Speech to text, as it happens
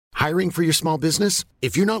Hiring for your small business?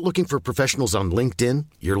 If you're not looking for professionals on LinkedIn,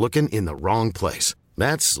 you're looking in the wrong place.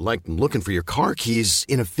 That's like looking for your car keys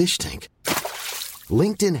in a fish tank.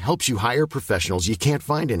 LinkedIn helps you hire professionals you can't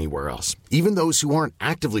find anywhere else, even those who aren't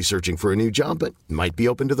actively searching for a new job but might be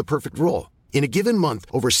open to the perfect role. In a given month,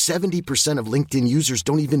 over 70% of LinkedIn users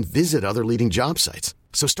don't even visit other leading job sites.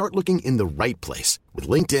 So start looking in the right place. With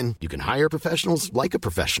LinkedIn, you can hire professionals like a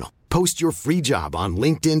professional. Post your free job on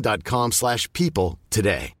linkedin.com/people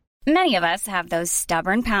today. Many of us have those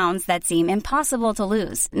stubborn pounds that seem impossible to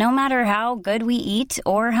lose, no matter how good we eat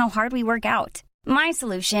or how hard we work out. My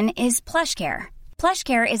solution is PlushCare.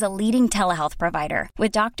 PlushCare is a leading telehealth provider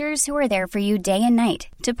with doctors who are there for you day and night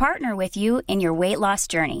to partner with you in your weight loss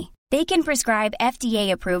journey. They can prescribe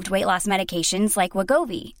FDA-approved weight loss medications like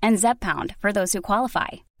Wegovy and Zepbound for those who qualify.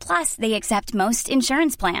 Plus, they accept most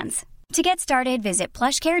insurance plans. To get started, visit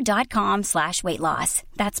plushcare.com/weightloss.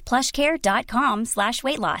 That's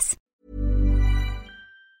plushcare.com/weightloss.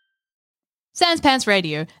 Sans Pants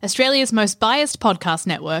Radio, Australia's most biased podcast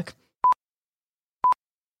network.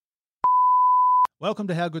 Welcome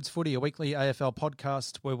to How Good's Footy, a weekly AFL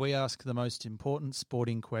podcast where we ask the most important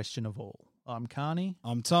sporting question of all. I'm Carney.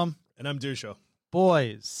 I'm Tom. And I'm Dusha.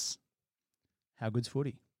 Boys, how good's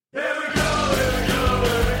footy? Here we go, here we go,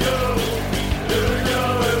 here we go. Here we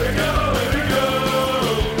go, here we go, here we go.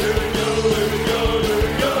 Here we go, here we go, here we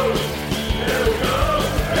go. Here we go, here we go.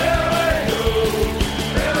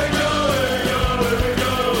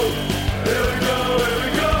 Here we go, here we go, here we go. Here we go, here we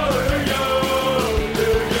go, here we go.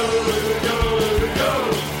 Here we go, here we go, here we go.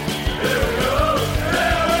 Here we go,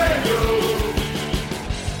 here we go.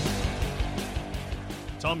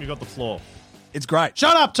 Tom, you got the floor. It's great.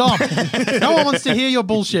 Shut up, Tom. No one wants to hear your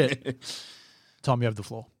bullshit. Tom, you have the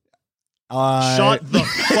floor. Shut the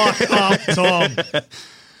fuck up, Tom.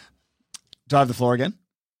 Do I have the floor again?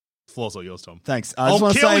 Floor's all yours, Tom. Thanks. I'll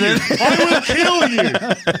kill you. I will kill you.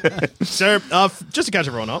 So, just to catch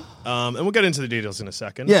everyone up, and we'll get into the details in a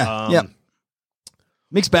second. Yeah.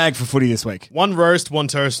 Mixed bag for footy this week. One roast, one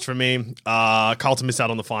toast for me. Carlton missed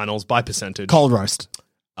out on the finals by percentage. Cold roast.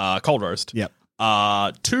 Cold roast. Yep.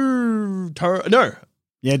 Double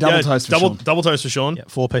toast for Sean. Double toast for Sean. Yeah,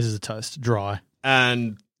 4 pieces of toast, dry.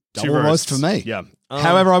 And double roast for me. Yeah.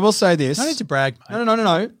 However, I will say this. No need to brag, mate.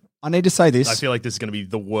 No. I need to say this. I feel like this is going to be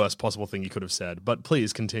the worst possible thing you could have said, but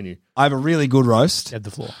please continue. I have a really good roast. You have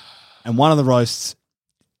the floor. And one of the roasts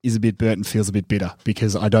is a bit burnt and feels a bit bitter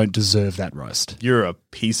because I don't deserve that roast. You're a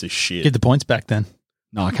piece of shit. Give the points back then.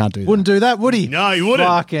 No, I can't do that. Wouldn't do that, would he? No, he wouldn't.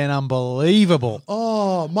 Fucking unbelievable.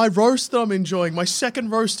 Oh, my roast that I'm enjoying. My second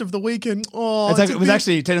roast of the weekend. Oh, it was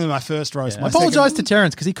actually technically my first roast. Yeah. I apologise to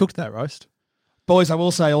Terence because he cooked that roast. Boys, I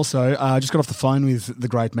will say also, I just got off the phone with the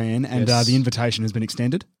great man and the invitation has been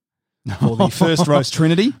extended for the first roast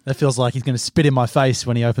Trinity. That feels like he's going to spit in my face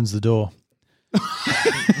when he opens the door. He's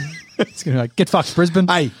going to be like, get fucked, Brisbane.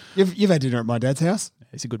 Hey, you've had dinner at my dad's house.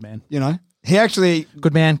 He's a good man. You know, he actually...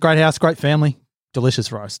 Good man, great house, great family,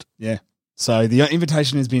 delicious roast. Yeah. So the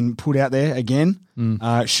invitation has been put out there again.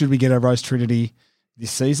 Should we get a roast Trinity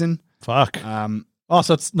this season? Fuck.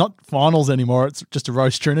 So it's not finals anymore. It's just a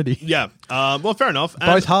roast Trinity. Yeah. Well, fair enough.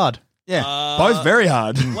 Both hard. Yeah. Both very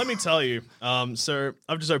hard. Let me tell you. So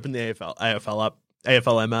I've just opened the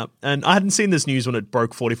AFLM app, and I hadn't seen this news when it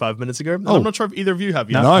broke 45 minutes ago. And I'm not sure if either of you have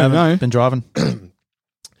yet. No. Been driving.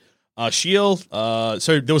 Shield.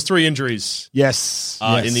 So there was 3 injuries. Yes.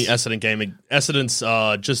 In the Essendon game. Essendon's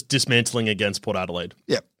just dismantling against Port Adelaide.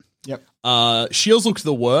 Yep. Shields looked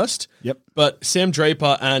the worst. Yep. But Sam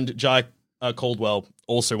Draper and Jai Caldwell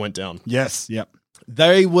also went down. Yes. Yep.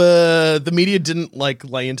 The media didn't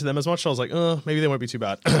lay into them as much. So I was like, maybe they won't be too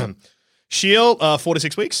bad. Shield, 4 to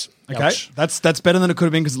 6 weeks. Okay. Ouch. That's better than it could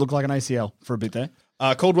have been because it looked like an ACL for a bit there.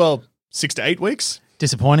 Caldwell, 6 to 8 weeks.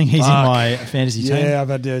 Disappointing. He's in my fantasy team. Yeah, I've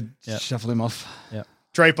had to shuffle him off. Yeah.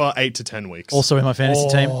 Draper, 8 to 10 weeks. Also in my fantasy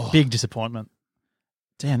team. Big disappointment.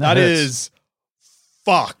 Damn, that hurts. is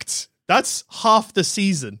fucked. That's half the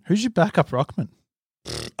season. Who's your backup ruckman?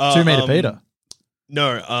 2 meter Peter.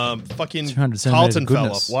 No, fucking 200 Carlton fella.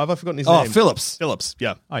 goodness. Why have I forgotten his name? Phillips. Phillips,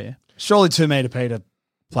 yeah. Oh, yeah. Surely 2 meter Peter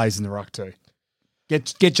plays in the ruck too.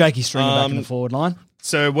 Get Jakey Stringer back in the forward line.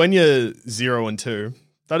 So when you're 0 and 2,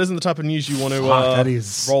 that isn't the type of news you want to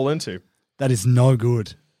roll into. That is no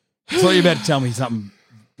good. I thought you were about to tell me something.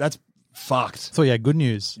 That's fucked. Thought you had good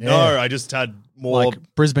news. Yeah. No, I just had more. Like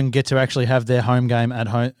Brisbane get to actually have their home game at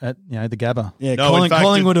home at the Gabba. Yeah, no,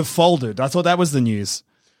 Collingwood have folded. I thought that was the news.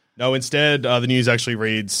 No, instead the news actually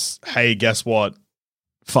reads, "Hey, guess what?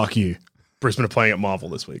 Fuck you. Brisbane are playing at Marvel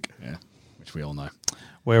this week." Yeah, which we all know.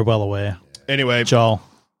 We're well aware. Anyway, Joel,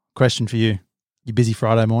 question for you. You busy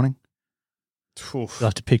Friday morning? You'll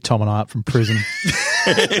have to pick Tom and I up from prison.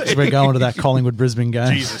 We're going to that Collingwood-Brisbane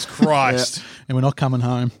game. Jesus Christ. And we're not coming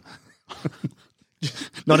home.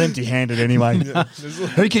 Not empty-handed anyway.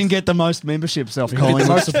 Who can get the most memberships off The Collingwood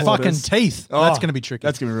most supporters? fucking teeth. That's going to be tricky.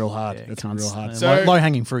 That's going to be real hard. That's going to be real hard. So-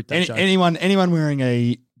 Low-hanging fruit, that joke. Anyone wearing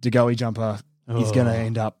a Degoe jumper is going to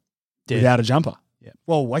end up Dead. without a jumper. Yep.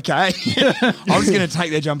 Well, okay. I was going to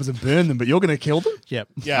take their jumpers and burn them, but you're going to kill them? Yep.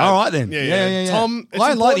 Yeah. All right, then. Yeah. Tom, it's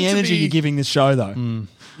I like the important to energy be- you're giving this show, though.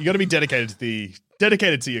 You got to be dedicated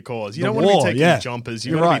to your cause. You The don't want to war, be taking yeah. jumpers.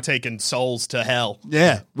 You You're got to right. be taking souls to hell.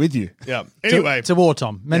 Yeah, with you. Yeah. Anyway, It's a war,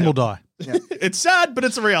 Tom. Men will die. it's sad, but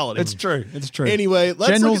it's a reality. It's true. It's true. Anyway,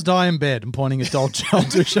 let's Generals look die in bed. I'm pointing at Joel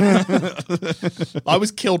Dusha. at, I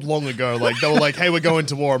was killed long ago. Like they were like, "Hey, we're going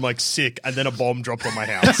to war." I'm like, sick, and then a bomb dropped on my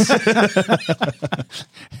house.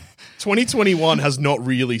 2021 has not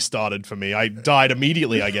really started for me. I died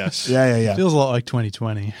immediately, I guess. Yeah. Feels a lot like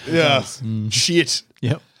 2020. Yeah. Shit.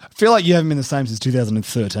 Yep. I feel like you haven't been the same since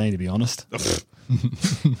 2013, to be honest.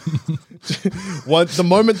 What the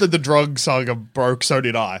moment that the drug saga broke, so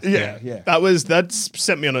did I. Yeah. That's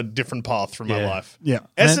set me on a different path through my Yeah. life. Yeah.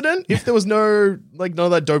 Essendon, if there was none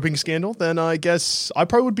of that doping scandal, then I guess I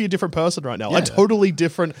probably would be a different person right now. A totally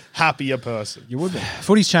different, happier person. You would be.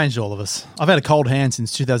 Footy's changed all of us. I've had a cold hand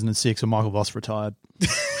since 2006 when Michael Voss retired.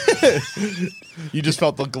 You just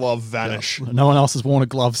felt the glove vanish. No one else has worn a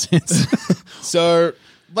glove since. So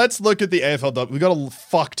let's look at the AFL. We got a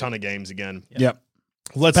fuck ton of games again. Yep.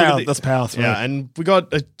 Let's Let's power through. Yeah, and we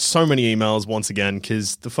got so many emails once again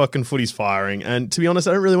because the fucking footy's firing. And to be honest,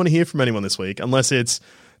 I don't really want to hear from anyone this week unless it's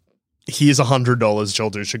here's $100,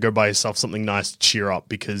 Joel Dusha, go buy yourself something nice to cheer up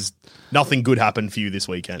because nothing good happened for you this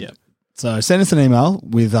weekend. Yeah. So send us an email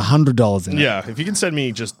with $100 in it. Yeah, if you can send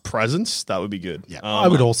me just presents, that would be good. Yeah, I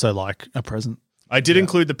would also like a present. I did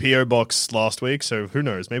include the PO box last week, so who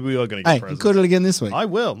knows? Maybe we are going to get Hey, presents. include it again this week. I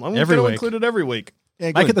will. I'm going Every to week. include it every week. Yeah,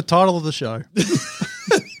 Make good. it the title of the show.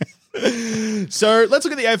 So let's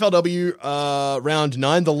look at the AFLW round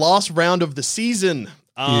 9, the last round of the season,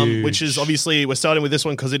 which is obviously we're starting with this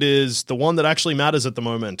one because it is the one that actually matters at the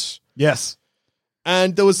moment. Yes.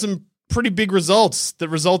 And there was some pretty big results that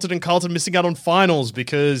resulted in Carlton missing out on finals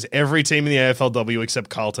because every team in the AFLW except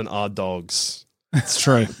Carlton are dogs. It's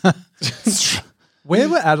true. Where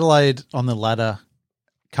were Adelaide on the ladder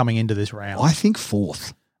coming into this round? I think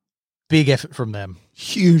fourth. Big effort from them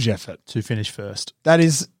Huge effort. to finish first. That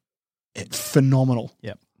is phenomenal.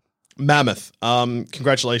 Yep. Mammoth.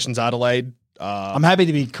 Congratulations, Adelaide. I'm happy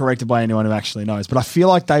to be corrected by anyone who actually knows, but I feel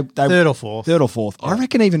like they Third or fourth. third or fourth. I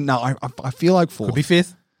reckon even no. I feel like fourth. Could be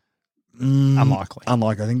fifth. Unlikely.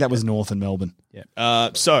 Unlikely. I think that was North and Melbourne.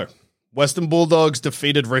 So Western Bulldogs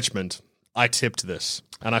defeated Richmond. I tipped this,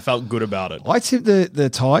 and I felt good about it. I tipped the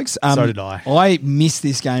Tigers. So did I. I missed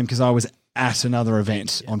this game because I was at another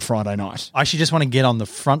event on Friday night. I actually just want to get on the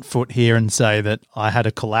front foot here and say that I had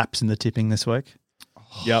a collapse in the tipping this week.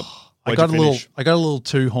 Yep. I Where'd got you finish? a little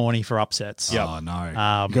too horny for upsets. Yep. Oh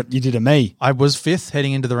no! You did a me. I was fifth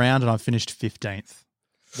heading into the round, and I finished 15th.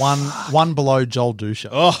 One below Joel Dusha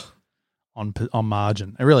Oh, on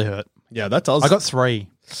margin. It really hurt. yeah, that does. I got 3.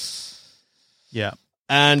 Yeah,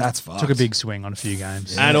 and That's fucked. took a big swing on a few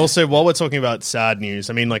games. And also, while we're talking about sad news,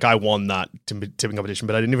 I mean, like I won that tipping competition,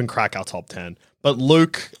 but I didn't even crack our top 10. But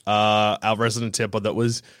Luke, our resident tipper, that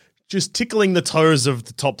was just tickling the toes of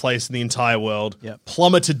the top place in the entire world,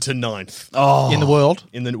 plummeted to 9th In the world,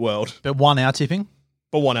 in the world, but 1 hour tipping.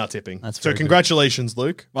 but 1 hour tipping. That's so very good. congratulations,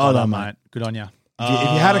 Luke. Well done, mate. Good on you. If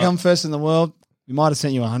you had to come first in the world, we might have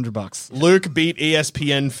sent you $100. Luke beat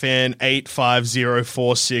ESPN fan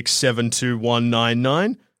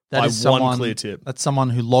 85046722199 by one clear tip. That's someone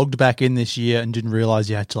who logged back in this year and didn't realize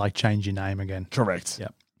you had to change your name again. Correct.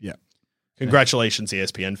 Yep. Yeah. Congratulations,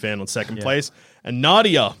 ESPN fan, on second place. And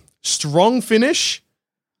Nadia, strong finish,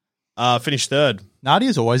 finished third.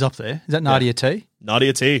 Nadia's always up there. Is that Nadia T?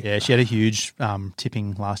 Nadia T. Yeah, she had a huge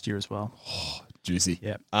tipping last year as well. Juicy.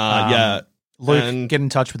 Yeah. Yeah. Luke, And- get in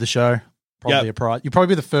touch with the show. Probably Yep. a prize. You'll probably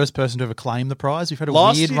be the first person to ever claim the prize. We've had a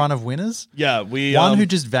Last weird year- run of winners. Yeah, we One who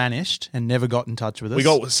just vanished and never got in touch with us. we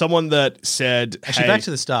got someone that said, Actually, hey, back to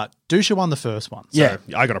the start. Dusha won the first one. Yeah.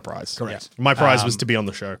 so I got a prize. Correct. My prize was to be on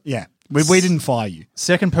the show. Yeah. We didn't fire you.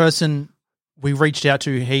 Second person we reached out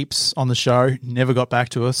to heaps on the show, never got back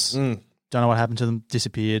to us. Mm. Don't know what happened to them,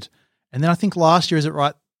 disappeared. And then I think last year, is it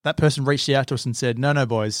right? That person reached out to us and said, no,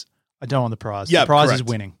 boys, I don't want the prize. Yeah, the prize is correct.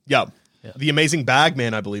 winning. Yeah. The amazing bag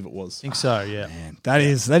man, I believe it was. I think so, yeah. Man, that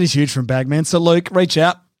is huge from Bagman. So Luke, reach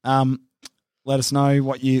out. Let us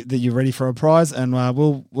know that you're ready for a prize, and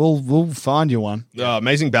we'll find you one.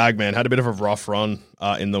 Amazing bag man had a bit of a rough run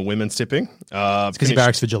in the women's tipping. Because he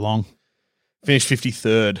barracks for Geelong. Finished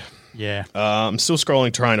 53rd. Yeah. I'm still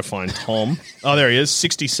scrolling trying to find Tom. Oh, there he is.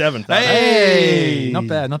 67th. Hey!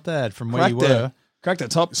 Not bad from where you were. Cracked the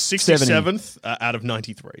top 70. 67th out of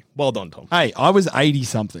 93. Well done, Tom. Hey, I was 80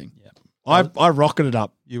 something. I rocketed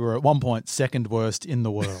up. You were at one point second worst in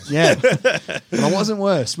the world. Yeah, but I wasn't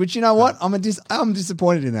worse. Which, you know what? I'm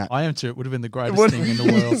disappointed in that. I am too. It would have been the greatest thing in the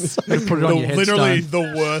world. Would have put it on your headstone. Literally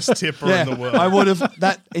the worst tipper in the world. I would have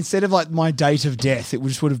that instead of like my date of death, it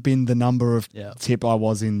just would have been the number of tip I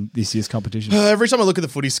was in this year's competition. Every time I look at the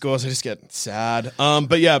footy scores, I just get sad.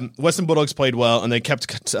 But yeah, Western Bulldogs played well, and they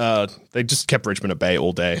just kept Richmond at bay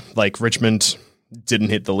all day. Like Richmond didn't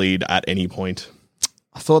hit the lead at any point.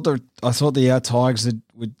 I thought the Tigers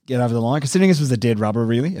would get over the line, considering this was a dead rubber,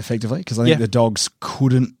 really, effectively, because I think the Dogs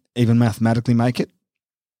couldn't even mathematically make it.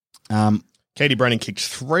 Katie Brennan kicked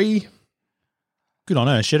 3. Good on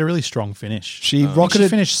her. She had a really strong finish. She rocketed. She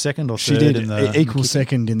finished second or third. She did in the equal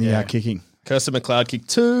second in the kicking. Kirsten McLeod kicked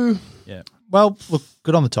 2. Yeah. Well, look,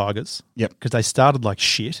 good on the Tigers. Yep. Because they started like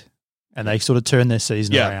shit. And they sort of turned their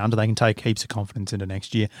season around, and they can take heaps of confidence into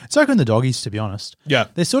next year. So can the Doggies, to be honest. Yeah.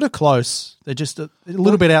 They're sort of close. They're just a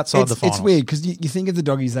little bit outside the finals. It's weird because you think of the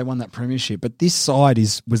Doggies, they won that premiership, but this side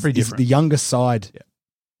is the youngest side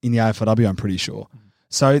in the AFLW, I'm pretty sure.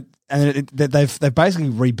 So and they've basically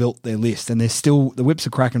rebuilt their list, and they're still the whips are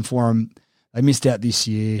cracking for them. They missed out this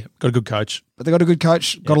year. Got a good coach, but they got a good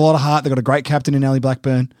coach. Got a lot of heart. They got a great captain in Ellie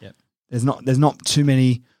Blackburn. Yep. There's not too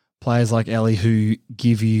many players like Ellie who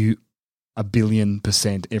give you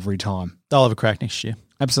 1,000,000,000% every time. They'll have a crack next year.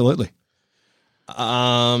 Absolutely.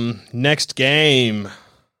 Next game.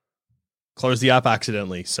 Closed the app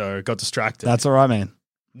accidentally, so got distracted. That's all right, man.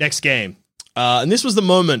 Next game. And this was the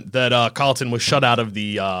moment that Carlton was shut out of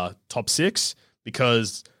the top 6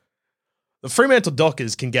 because the Fremantle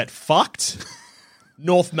Dockers can get fucked.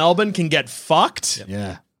 North Melbourne can get fucked. Yep.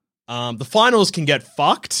 Yeah. The finals can get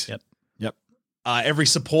fucked. Yep. Every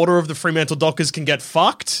supporter of the Fremantle Dockers can get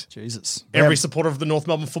fucked. Jesus. Every supporter of the North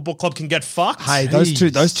Melbourne Football Club can get fucked. Hey, those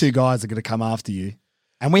two guys are going to come after you.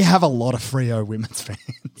 And we have a lot of Freo women's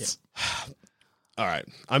fans. All right.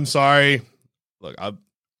 I'm sorry. Look,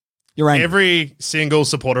 You're angry. Every single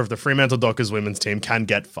supporter of the Fremantle Dockers women's team can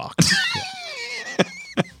get fucked.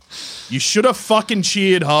 You should have fucking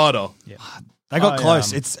cheered harder. Yeah. They got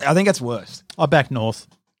close. I think it's worse. I backed North.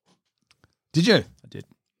 Did you? I did.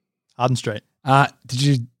 Arden Street. Did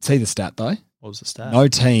you see the stat, though? What was the stat? No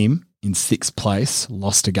team in 6th place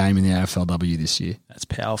lost a game in the AFLW this year. That's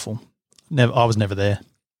powerful. I was never there.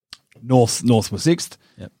 North was 6th.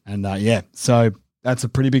 Yep. And so that's a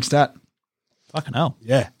pretty big stat. Fucking hell.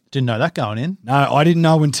 Yeah. Didn't know that going in. No, I didn't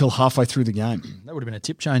know until halfway through the game. That would have been a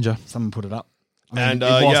tip changer. Someone put it up. And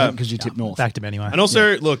it wasn't because you tipped North. Backed him anyway. And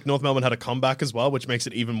also, look, North Melbourne had a comeback as well, which makes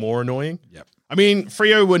it even more annoying. Yep. I mean,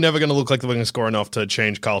 Freo were never going to look like they were going to score enough to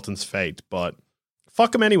change Carlton's fate, but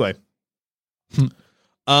fuck them anyway.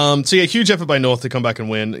 So yeah, huge effort by North to come back and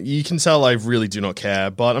win. You can tell I really do not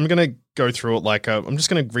care, but I'm going to go through it like I'm just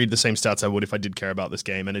going to read the same stats I would if I did care about this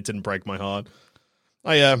game, and it didn't break my heart.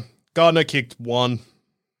 Oh yeah, Gardner kicked 1.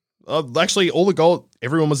 Actually,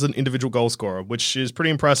 everyone was an individual goal scorer, which is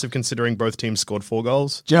pretty impressive considering both teams scored 4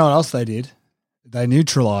 goals. Do you know what else they did? They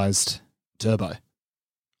neutralised Turbo.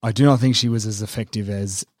 I do not think she was as effective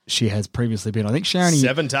as she has previously been. I think Sharon...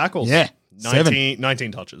 7 tackles. Yeah.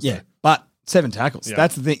 19 touches. Yeah, but 7 tackles. Yeah.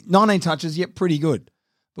 That's the thing. 19 touches, yet pretty good.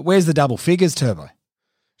 But where's the double figures, Turbo?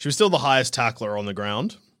 She was still the highest tackler on the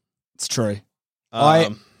ground. It's true.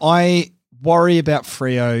 I worry about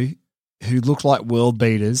Freo, who look like world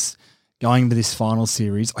beaters going into this final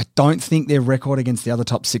series. I don't think their record against the other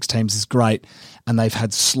top 6 teams is great, and they've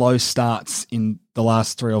had slow starts in the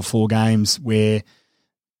last 3 or 4 games where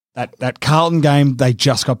that Carlton game, they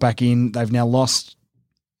just got back in. They've now lost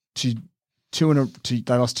they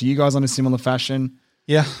lost to you guys on a similar fashion.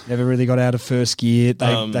 Yeah. Never really got out of first gear.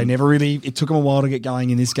 They never really, it took them a while to get going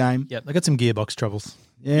in this game. Yeah, they got some gearbox troubles.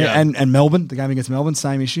 Yeah. And Melbourne, the game against Melbourne,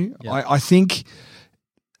 same issue. Yeah. I think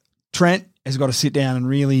Trent has got to sit down and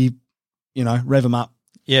really, rev them up.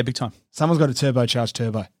 Yeah, big time. Someone's got to turbocharge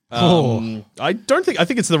Turbo. I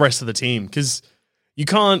think it's the rest of the team because you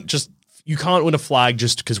can't win a flag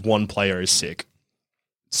just because one player is sick.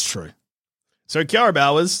 It's true. So Kiara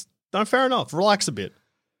Bowers, no, fair enough. Relax a bit.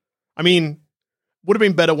 I mean, would have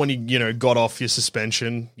been better when you got off your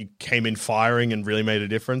suspension. You came in firing and really made a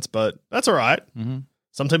difference, but that's all right. Mm-hmm.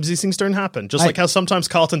 Sometimes these things don't happen. Just like how sometimes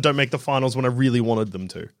Carlton don't make the finals when I really wanted them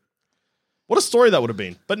to. What a story that would have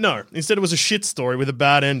been. But no, instead it was a shit story with a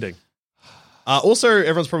bad ending. Also,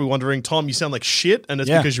 everyone's probably wondering, Tom, you sound like shit, and it's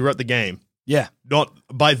because you were at the game. Yeah. Not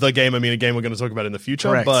by the game, I mean a game we're going to talk about in the future.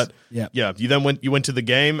 Correct. But Yeah. you went to the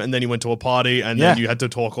game, and then you went to a party, and then you had to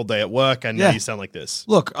talk all day at work, and now Yeah. you sound like this.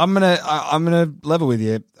 Look, I'm gonna level with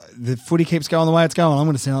you. The footy keeps going the way it's going. I'm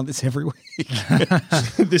gonna sound like this every week.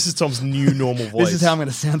 This is Tom's new normal voice. This is how I'm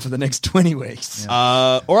gonna sound for the next 20 weeks.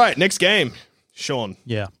 All right, next game. Sean.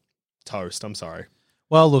 Yeah. Toast. I'm sorry.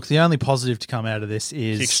 Well, look, the only positive to come out of this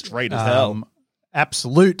is Kick straight as hell.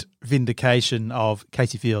 Absolute vindication of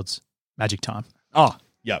Casey Fields. Magic time. Oh,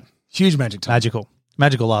 Yeah. huge magic time.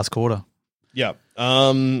 Magical last quarter. Yeah.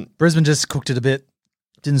 Brisbane just cooked it a bit.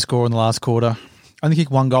 Didn't score in the last quarter. Only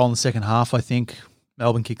kicked 1 goal in the second half, I think.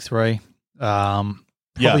 Melbourne kicked 3.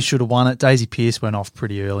 Probably should have won it. Daisy Pearce went off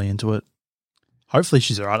pretty early into it. Hopefully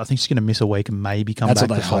she's all right. I think she's going to miss a week and maybe come back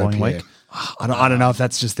the following week. I don't know if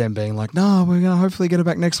that's just them being like, no, we're going to hopefully get her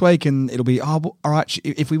back next week, and it'll be, all right,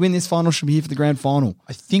 if we win this final, she'll be here for the grand final.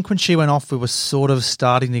 I think when she went off, we were sort of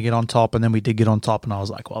starting to get on top, and then we did get on top, and I was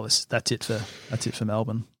like, well, that's it for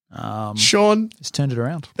Melbourne. Sean, Just turned it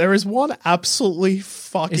around. there is one absolutely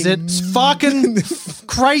fucking... Is it fucking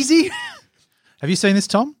crazy? Have you seen this,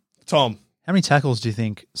 Tom? Tom. How many tackles do you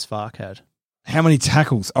think Spark had? How many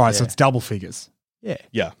tackles? All right, so Yeah. it's double figures. Yeah.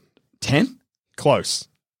 Yeah. 10? Close.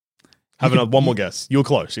 Have one more guess. You're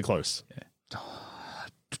close. You're close.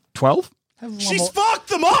 12? She's fucked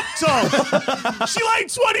them up, Tom. She laid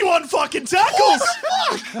 21 fucking tackles.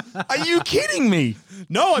 Are you kidding me?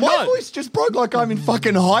 No, I'm My not. voice just broke like I'm in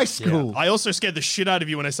fucking high school. I also scared the shit out of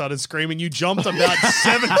you when I started screaming. You jumped about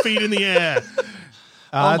 7 feet in the air.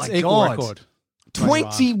 That's my equal God. record.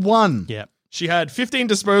 21. Yeah. She had 15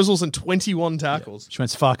 disposals and 21 tackles. She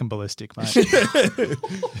went fucking ballistic, mate.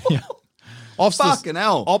 Yeah. Off Fucking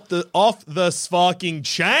hell. Off the fucking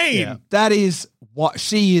chain. Yeah. That is what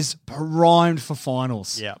she is primed for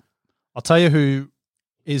finals. Yeah. I'll tell you who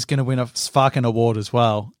is going to win a fucking award as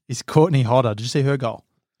well is Courtney Hodder. Did you see her goal?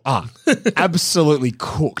 Absolutely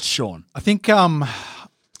cooked, Sean. I think on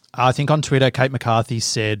Twitter, Kate McCarthy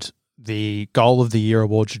said the goal of the year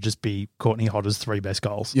award should just be Courtney Hodder's 3 best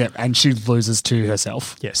goals. Yeah, and she loses to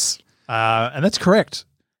herself. Yes. And that's correct.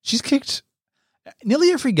 She's kicked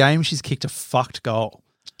nearly every game she's kicked a fucked goal.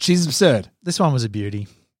 She's absurd. This one was a beauty.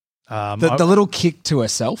 The little kick to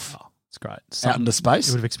herself It's great. out into space.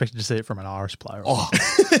 You would have expected to see it from an Irish player. Oh,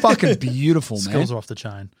 fucking beautiful, man. Skills are off the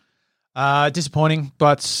chain. Disappointing,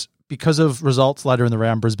 but because of results later in the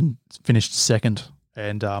round, Brisbane finished second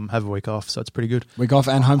and have a week off, so it's pretty good. Week off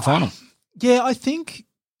and home final. Yeah, I don't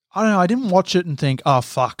know, I didn't watch it and think, oh,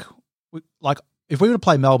 fuck. If we were to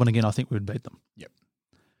play Melbourne again, I think we would beat them. Yep.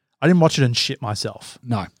 I didn't watch it and shit myself,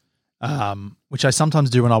 No. which I sometimes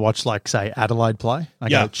do when I watch, say, Adelaide play. I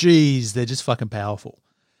go, geez, they're just fucking powerful.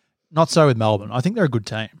 Not so with Melbourne. I think they're a good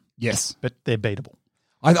team, Yes. but they're beatable.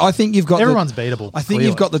 I think you've got Everyone's beatable. I think clearly.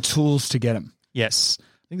 you've got the tools to get them. Yes. I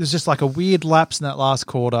think there's just a weird lapse in that last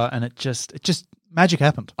quarter, and it just magic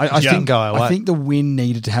happened. I didn't go away. I think the win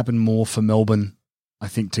needed to happen more for Melbourne, I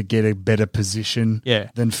think, to get a better position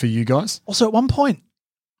than for you guys. Also, at one point,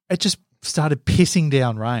 it just started pissing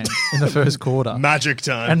down rain in the first quarter. Magic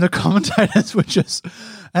time. And the commentators were just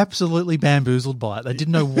absolutely bamboozled by it. They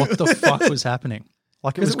didn't know what the fuck was happening.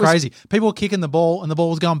 It was crazy. People were kicking the ball, and the ball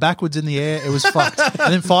was going backwards in the air. It was fucked.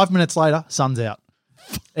 And then 5 minutes later, sun's out.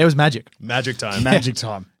 It was magic. Magic time. Magic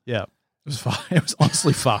time. Yeah. It was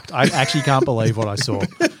honestly fucked. I actually can't believe what I saw.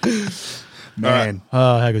 Man.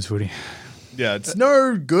 Oh, how good's footy? Yeah, it's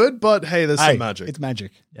no good, but hey, there's some magic. It's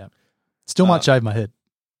magic. Yeah. Still might shave my head.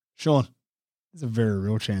 Sean, there's a very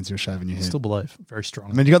real chance you're shaving your head. Still believe. Very strong.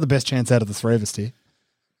 I mean, you got the best chance out of the 3 of us here.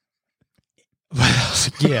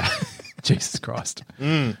 Yeah. Jesus Christ.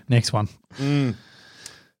 Next one.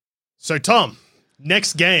 So, Tom,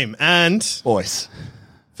 next game and Boys,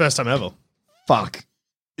 first time ever. fuck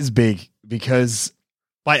is big because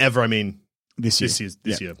By ever, I mean this year.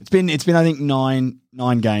 This year. It's been I think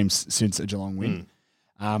nine games since a Geelong win.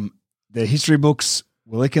 The history books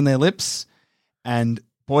were licking their lips, and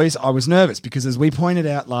boys, I was nervous because as we pointed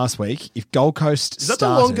out last week, if Gold Coast Is that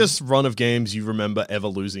started, the longest run of games you remember ever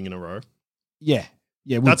losing in a row? Yeah,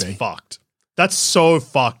 it would That's be. fucked. That's so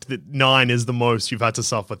fucked that 9 is the most you've had to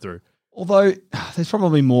suffer through. Although there's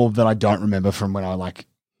probably more that I don't remember from when I like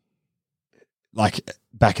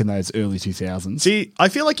back in those early 2000s. See, I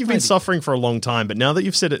feel like you've been suffering for a long time, but now that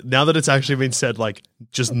you've said it, now that it's actually been said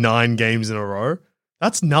just 9 games in a row,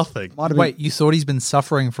 that's nothing. Wait, you thought he's been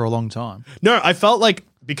suffering for a long time? No, I felt like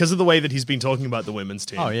because of the way that he's been talking about the women's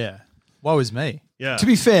team. Oh, yeah. Woe is me. Yeah. To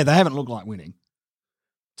be fair, they haven't looked like winning.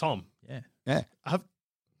 Tom. Yeah, Have,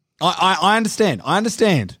 I understand.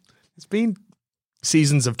 it's been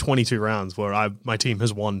seasons of 22 rounds where my team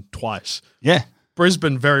has won twice. Yeah,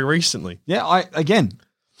 Brisbane very recently. Yeah,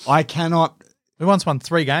 I cannot. We once won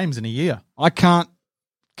 3 games in a year. I can't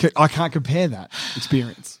compare that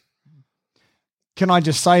experience. Can I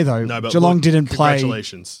just say though, No, but Geelong look, didn't play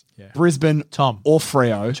congratulations. Brisbane, Tom. or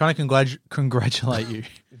Freo. I'm trying to congratulate you.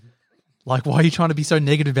 Like, why are you trying to be so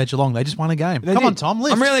negative about Geelong? They just won a game. They Come did. on, Tom,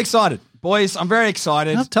 lift. I'm really excited. Boys, I'm very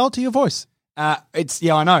excited. No, tell it to your voice. I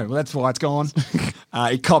know. Well, that's why it's gone.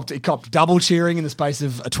 It copped double cheering in the space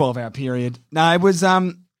of a 12-hour period. No, it was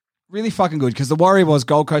really fucking good because the worry was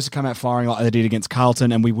Gold Coast would come out firing like they did against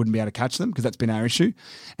Carlton and we wouldn't be able to catch them because that's been our issue.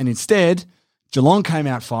 And instead, Geelong came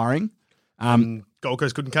out firing. Gold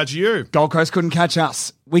Coast couldn't catch you. Gold Coast couldn't catch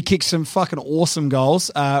us. We kicked some fucking awesome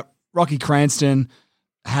goals. Rocky Cranston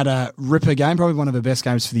had a ripper game, probably one of her best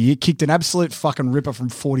games for the year. Kicked an absolute fucking ripper from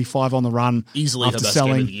 45 on the run. Easily after her best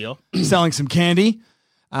game of the year. selling some candy.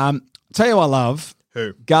 Tell you who I love.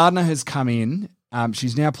 Who? Gardner has come in.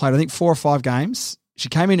 She's now played, I think, 4 or 5 games. She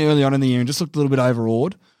came in early on in the year and just looked a little bit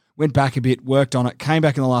overawed. Went back a bit, worked on it, came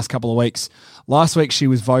back in the last couple of weeks. Last week, she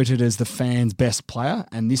was voted as the fans' best player,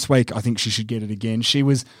 and this week, I think she should get it again. She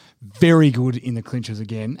was very good in the clinches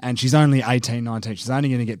again, and she's only 18, 19. She's only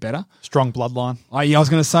going to get better. Strong bloodline. I was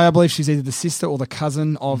going to say, I believe she's either the sister or the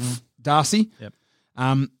cousin of Darcy. Yep.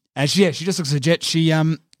 And she just looks legit. She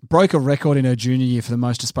broke a record in her junior year for the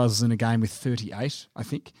most disposals in a game with 38, I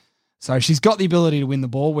think. So she's got the ability to win the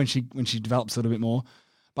ball when she develops a little bit more.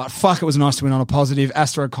 But fuck, it was nice to win on a positive.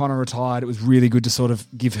 Astra O'Connor retired. It was really good to sort of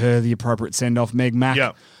give her the appropriate send-off. Meg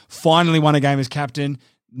Mack finally won a game as captain,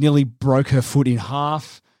 nearly broke her foot in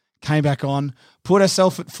half, came back on, put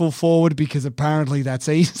herself at full forward because apparently that's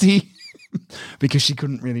easy because she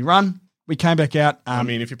couldn't really run. We came back out. I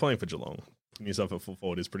mean, if you're playing for Geelong, putting yourself at full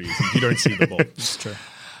forward is pretty easy. You don't see the ball. It's true.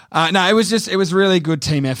 No, it was really good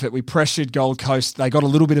team effort. We pressured Gold Coast. They got a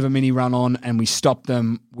little bit of a mini run on and we stopped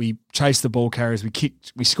them. We chased the ball carriers.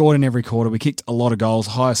 We scored in every quarter. We kicked a lot of goals,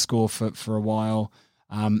 highest score for a while.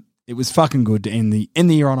 It was fucking good to end the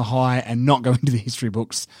year on a high and not go into the history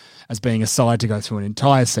books as being a side to go through an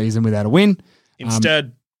entire season without a win.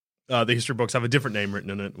 Instead, the history books have a different name written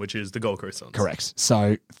in it, which is the Gold Coast Suns. Correct.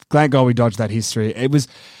 So thank God we dodged that history. It was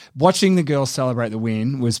watching the girls celebrate the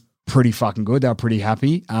win was pretty fucking good. They were pretty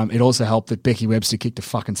happy. It also helped that Becky Webster kicked a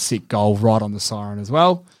fucking sick goal right on the siren as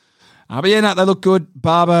well. But yeah, no, they looked good.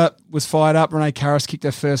 Barber was fired up. Renee Karras kicked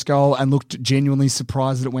her first goal and looked genuinely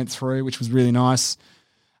surprised that it went through, which was really nice.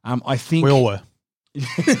 I think we all were.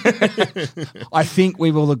 I think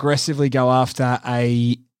we will aggressively go after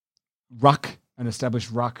an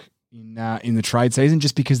established ruck in the trade season,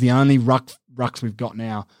 just because the only rucks we've got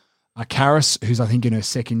now are Karras, who's I think in her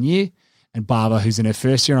second year, and Barber, who's in her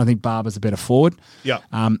first year, and I think Barber's a better forward. Yeah.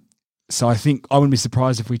 So I think I wouldn't be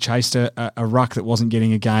surprised if we chased a ruck that wasn't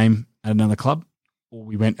getting a game at another club, or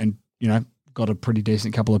we went and got a pretty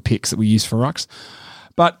decent couple of picks that we used for rucks.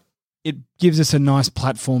 But it gives us a nice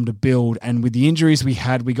platform to build, and with the injuries we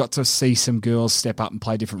had, we got to see some girls step up and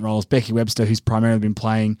play different roles. Becky Webster, who's primarily been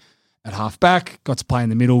playing at half-back, got to play in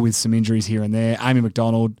the middle with some injuries here and there. Amy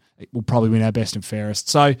McDonald will probably win our best and fairest.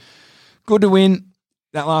 So good to win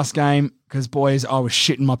that last game, because, boys, I was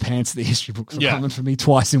shitting my pants at the history books for coming for me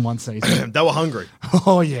twice in one season. They were hungry.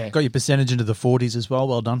 Oh, yeah. Got your percentage into the 40s as well.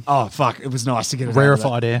 Well done. Oh, fuck. It was nice to get it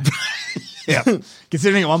Rarefied air. Yeah.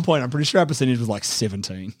 Considering at one point, I'm pretty sure our percentage was like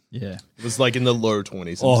 17. Yeah. It was like in the low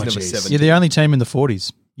 20s. It Oh, was never jeez. 17. You're the only team in the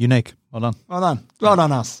 40s. Unique. Well done. Well done. Well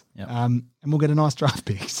done, us. Yep. And we'll get a nice draft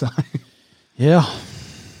pick. So, Yeah.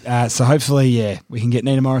 so hopefully, we can get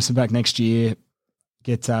Nina Morrison back next year,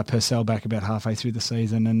 get Purcell back about halfway through the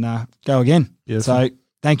season, and go again. Beautiful. So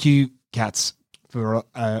thank you, Cats, for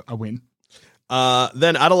a win.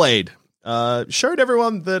 Then Adelaide showed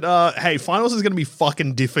everyone that, hey, finals is going to be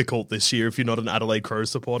fucking difficult this year if you're not an Adelaide Crows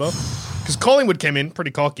supporter. Because Collingwood came in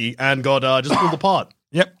pretty cocky and got just pulled apart.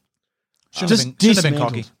 Yep. Shouldn't have been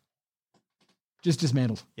cocky. Just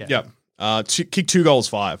dismantled. Yeah. Kicked 2 goals,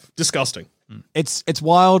 5. Disgusting. It's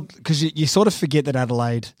wild because you sort of forget that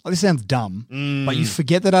Adelaide, this sounds dumb, but you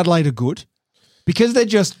forget that Adelaide are good because they're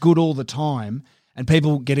just good all the time, and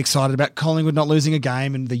people get excited about Collingwood not losing a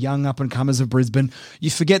game and the young up-and-comers of Brisbane. You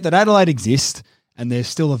forget that Adelaide exist and they're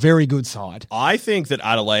still a very good side. I think that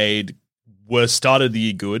Adelaide started the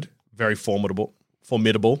year good, very formidable,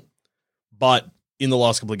 but in the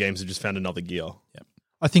last couple of games, they just found another gear. Yep.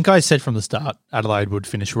 I think I said from the start Adelaide would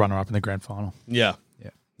finish runner-up in the grand final. Yeah.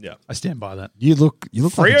 Yeah. I stand by that. You look like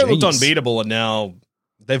a Freo looked genius. unbeatable, and now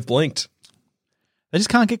they've blinked. They just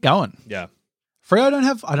can't get going. Yeah.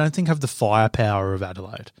 Freo I don't think have the firepower of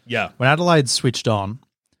Adelaide. Yeah. When Adelaide switched on,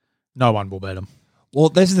 no one will beat them. Well,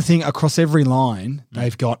 this is the thing. Across every line,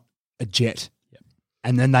 they've got a jet. Yep.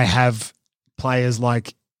 And then they have players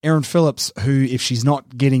like Erin Phillips, who, if she's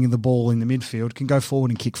not getting the ball in the midfield, can go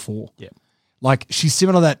forward and kick 4. Yeah. Like, she's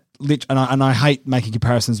similar to that, and I hate making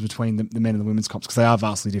comparisons between the men and the women's comps because they are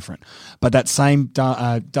vastly different. But that same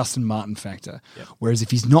Dustin Martin factor, whereas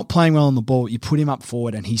if he's not playing well on the ball, you put him up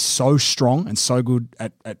forward and he's so strong and so good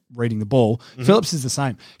at reading the ball. Mm-hmm. Phillips is the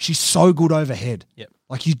same. She's so good overhead. Yep.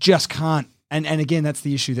 Like, you just can't. And again, that's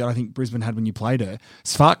the issue that I think Brisbane had when you played her.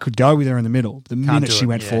 Sfark could go with her in the middle the minute she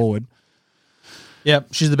went forward. Yep,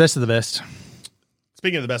 she's the best of the best.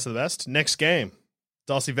 Speaking of the best, next game,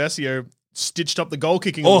 Darcy Vesio stitched up the goal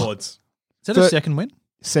kicking awards. Is that her second win?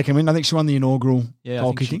 Second win. I think she won the inaugural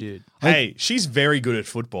goal kicking. She did. Hey, she's very good at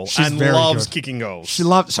football and loves kicking goals.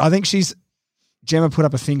 I think Gemma put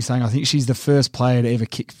up a thing saying I think she's the first player to ever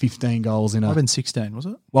kick 15 goals in a. I've been 16, was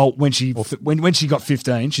it? Well, when she got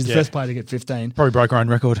 15, she's the first player to get 15. Probably broke her own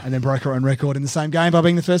record. And then broke her own record in the same game by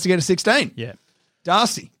being the first to get a 16. Yeah.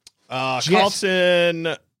 Darcy.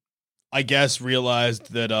 Carlton, I guess,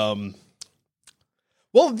 realized that. I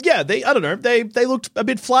don't know. They looked a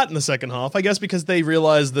bit flat in the second half. I guess because they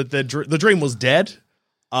realized that the dream was dead.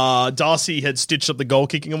 Darcy had stitched up the goal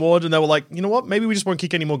kicking award, and they were like, you know what? Maybe we just won't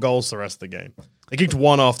kick any more goals the rest of the game. They kicked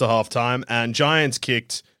 1 after half time, and Giants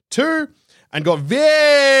kicked 2 and got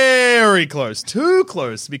very close, too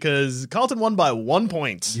close, because Carlton won by 1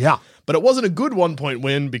 point. Yeah, but it wasn't a good 1 point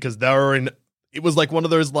win because they were in. It was like one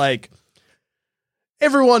of those like.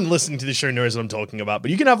 Everyone listening to this show knows what I'm talking about, but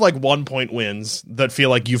you can have like 1 point wins that feel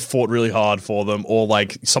like you've fought really hard for them, or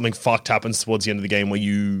like something fucked happens towards the end of the game where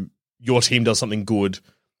your team does something good,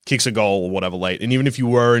 kicks a goal or whatever late, and even if you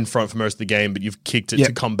were in front for most of the game, but you've kicked it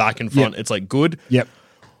to come back in front, it's like good. Yep.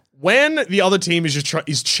 When the other team is just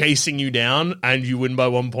is chasing you down and you win by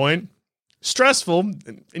 1 point, stressful,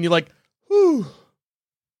 and you're like, whew.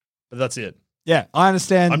 But that's it. Yeah, I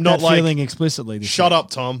understand. I'm not that feeling explicitly. Shut up,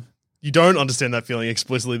 Tom. You don't understand that feeling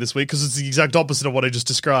explicitly this week because it's the exact opposite of what I just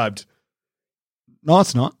described. No,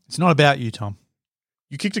 it's not. It's not about you, Tom.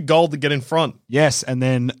 You kicked a goal to get in front. Yes, and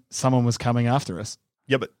then someone was coming after us.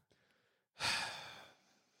 Yeah, but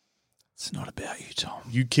it's not about you, Tom.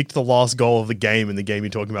 You kicked the last goal of the game in the game you're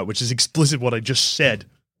talking about, which is explicit what I just said.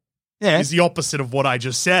 Yeah. It's the opposite of what I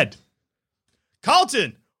just said.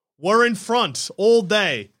 Carlton were in front all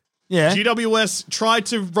day. Yeah. GWS tried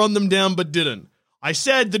to run them down but didn't. I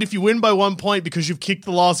said that if you win by 1 point because you've kicked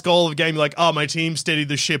the last goal of the game, you're like, oh, my team steadied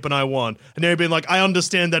the ship and I won. And they've been like, I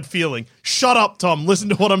understand that feeling. Shut up, Tom. Listen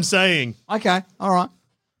to what I'm saying. Okay. All right.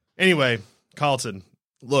 Anyway, Carlton,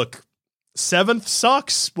 look, 7th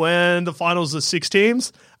sucks when the finals are 6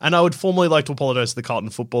 teams. And I would formally like to apologize to the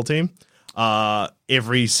Carlton football team.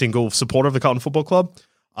 Every single supporter of the Carlton Football Club.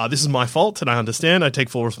 This is my fault, and I understand. I take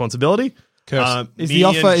full responsibility. Is the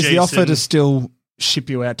offer to still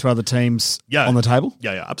ship you out to other teams on the table?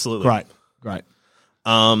 Yeah, absolutely. Great.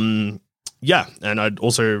 Yeah, and I'd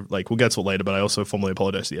also, we'll get to it later, but I also formally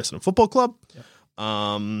apologize to the Essendon Football Club. Yep.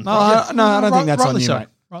 I don't think that's on you, mate.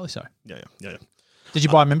 Rightly so. Yeah. Did you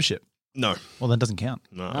buy a membership? No. Well, that doesn't count.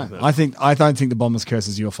 No. I don't think the Bombers curse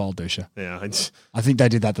is your fault, Dusha. Yeah. I think they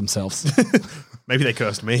did that themselves. Maybe they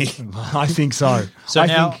cursed me. I think so. So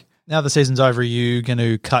now the season's over, are you going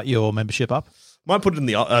to cut your membership up? Might put it in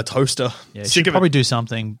the toaster. Yeah, should probably do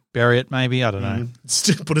something. Bury it, maybe. I don't know.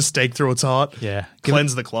 Put a stake through its heart. Yeah.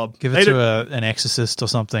 Cleanse the club. Give it to an exorcist or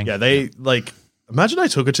something. Yeah, imagine I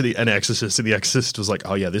took it to an exorcist and the exorcist was like,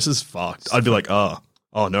 oh yeah, this is fucked. I'd be like, oh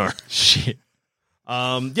no. Shit.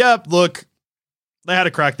 Yeah, look, they had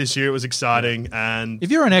a crack this year. It was exciting. And if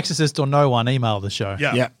you're an exorcist or no one, email the show.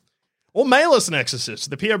 Yeah. Or mail us an exorcist.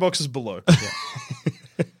 The PO box is below.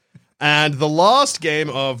 And the last game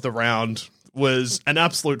of the round was an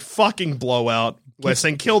absolute fucking blowout where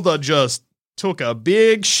St Kilda just took a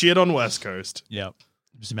big shit on West Coast. Yeah.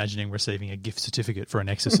 Just imagining receiving a gift certificate for an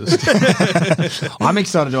exorcist. I'm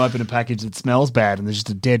excited to open a package that smells bad and there's just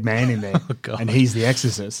a dead man in there and he's the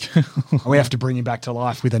exorcist. And we have to bring him back to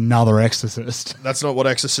life with another exorcist. That's not what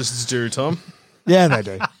exorcists do, Tom. Yeah, they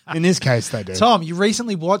do. In this case, they do. Tom, you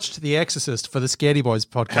recently watched The Exorcist for the Scaredy Boys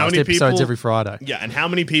podcast episodes every Friday. Yeah, and how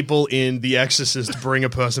many people in The Exorcist bring a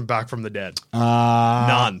person back from the dead?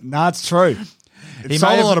 None. No, it's true. It'd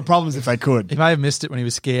solve a lot of problems if they could. He may have missed it when he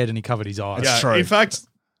was scared and he covered his eyes. That's true. In fact,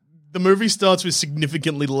 the movie starts with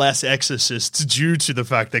significantly less exorcists due to the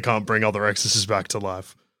fact they can't bring other exorcists back to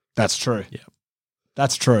life. That's true. Yeah.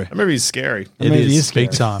 That's true. That movie is scary. It is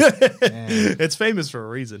big time. It's famous for a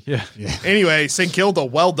reason. Yeah. Anyway, St Kilda,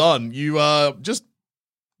 well done. You just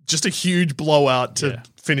a huge blowout to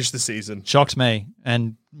finish the season. Shocked me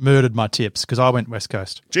and murdered my tips because I went West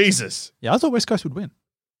Coast. Jesus. Yeah, I thought West Coast would win.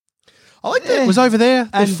 I like that. It was over there.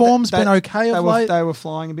 The form's been okay of late. They were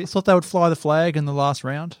flying a I bit. thought they would fly the flag in the last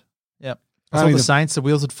round. Yep. I thought Only the the- Saints, the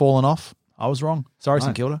wheels had fallen off. I was wrong. Sorry,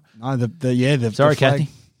 St Kilda. No, the Sorry, flag Kathy.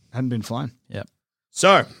 hadn't been flown. Yep.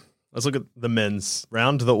 So let's look at the men's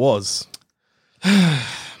round that was.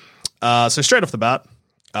 So straight off the bat,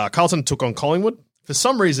 Carlton took on Collingwood. For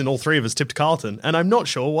some reason, all three of us tipped Carlton, and I'm not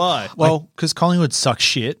sure why. Well, because Collingwood sucked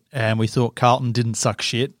shit, and we thought Carlton didn't suck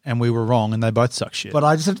shit, and we were wrong, and they both suck shit. But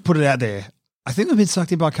I just have to put it out there. I think we've been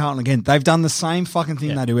sucked in by Carlton again. They've done the same fucking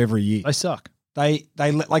thing they do every year. they suck. They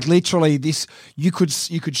like literally this. You could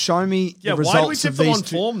show me Yeah, the results why do we tip of them these on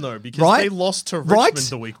two- form though? Because Right? they lost to Richmond Right?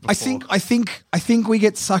 the week before. I think we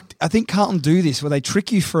get sucked. I think Carlton do this where they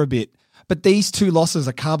trick you for a bit. But these two losses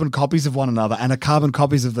are carbon copies of one another and are carbon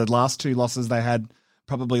copies of the last two losses they had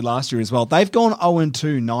probably last year as well. They've gone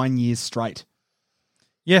 0-2 9 years straight.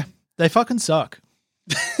 Yeah, they fucking suck.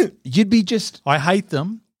 You'd be just I hate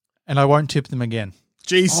them, and I won't tip them again.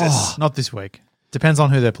 Jesus. Not this week. Depends on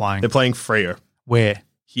who they're playing. They're playing Freo Where?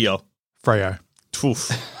 here. Freo. Oof.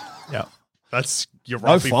 Yeah. That's your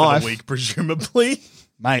roughie for 0-5. the week, presumably.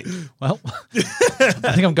 mate. Well, I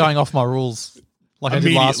think I'm going off my rules like I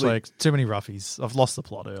did last Immediately. week. Too many roughies. I've lost the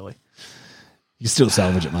plot early. You still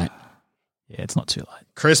salvage it, mate. Yeah, it's not too late.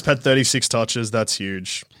 Crisp had 36 touches. That's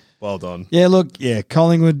huge. Well done. Yeah, look,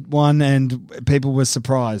 Collingwood won and people were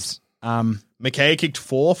surprised. McKay kicked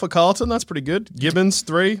 4 for Carlton. That's pretty good. Gibbons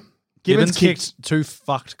 3. Gibbons kicked 2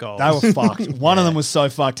 fucked goals. They were fucked. One of them was so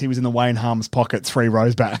fucked he was in the Wayne Harms pocket 3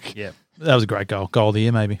 rows back. Yeah. That was a great goal. Goal of the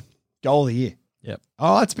year, maybe. Goal of the year. Yep.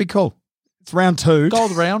 Oh, that's a bit cool. It's round 2. Goal of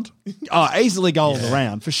the round. Oh, easily goal of the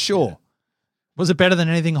round, for sure. Was it better than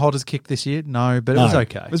anything Hodder's kicked this year? No, but it was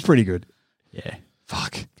okay. It was pretty good. Yeah.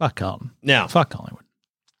 Fuck. Fuck Carlton. Now, Fuck Collingwood.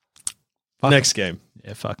 next game.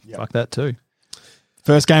 Yeah, fuck that too.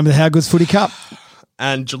 First game of the How Good's Footy Cup.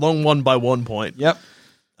 And Geelong won by 1 point. Yep.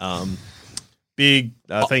 Big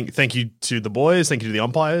thank you to the boys. Thank you to the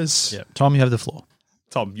umpires. Yeah. Tom, you have the floor.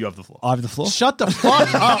 Tom, you have the floor. I have the floor. Shut the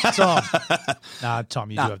fuck up, Tom. Nah,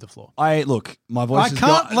 Tom, you do have the floor. Look, my voice I has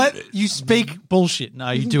can't got- let you speak bullshit.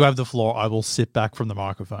 No, you do have the floor. I will sit back from the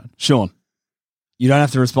microphone. Sean, you don't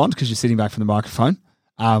have to respond because you're sitting back from the microphone.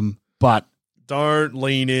 But Don't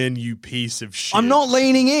lean in, you piece of shit. I'm not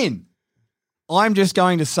leaning in. I'm just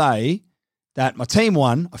going to say that my team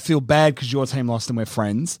won. I feel bad because your team lost and we're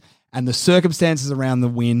friends. And the circumstances around the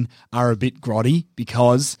win are a bit grotty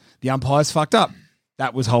because the umpires fucked up.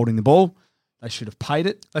 That was holding the ball. They should have paid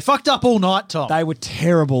it. They fucked up all night, Tom. They were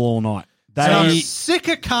terrible all night. And I'm They sick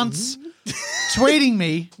of cunts tweeting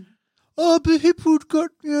me, oh, but Hipwood got,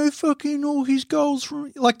 fucking all his goals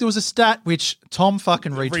from... Like, there was a stat which Tom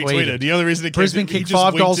fucking retweeted. The only reason it Brisbane he kicked just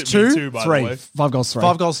 5 winked goals, at me 2, too, by the 3. way. 5 goals, 3.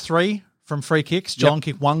 5 goals, 3 from free kicks. Geelong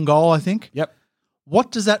kicked 1 goal, I think. Yep. What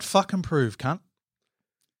does that fucking prove, cunt?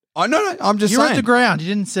 No, I'm just You're saying. at the ground. You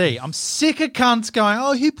didn't see. I'm sick of cunts going,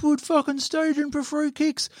 oh, Hipwood fucking stayed in for free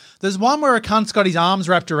kicks. There's one where a cunt's got his arms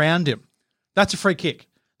wrapped around him. That's a free kick.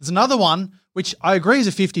 There's another one, which I agree is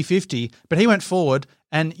a 50-50, but he went forward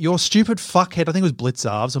and your stupid fuckhead, I think it was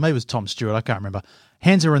Blitzarves, or maybe it was Tom Stewart, I can't remember,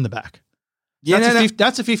 hands are in the back. Yeah,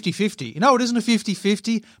 That's a 50-50. No, it isn't a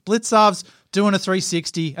 50-50. Blitzarves doing a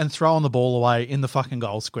 360 and throwing the ball away in the fucking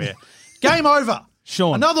goal square. Game over.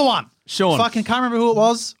 Sean. Another one. Sean. Fucking can't remember who it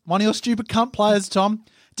was. One of your stupid cunt players, Tom,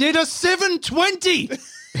 did a 720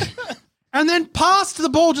 and then passed the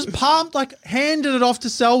ball, just palmed, handed it off to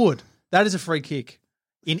Selwood. That is a free kick.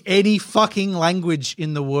 In any fucking language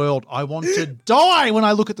in the world, I want to die when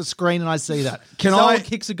I look at the screen and I see that. Selwood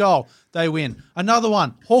kicks a goal, they win. Another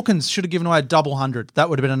one. Hawkins should have given away a double 100. That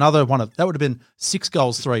would have been another one that would have been 6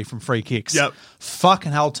 goals, 3 from free kicks. Yep.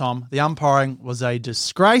 Fucking hell, Tom. The umpiring was a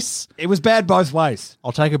disgrace. It was bad both ways.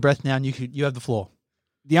 I'll take a breath now and you have the floor.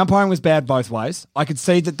 The umpiring was bad both ways. I could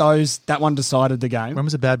see that that one decided the game. When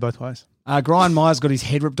was it bad both ways? Brian Myers got his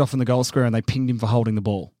head ripped off in the goal square and they pinged him for holding the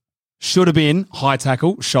ball. Should have been high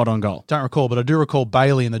tackle, shot on goal. Don't recall, but I do recall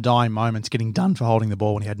Bailey in the dying moments getting done for holding the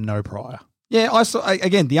ball when he had no prior. Yeah, I saw.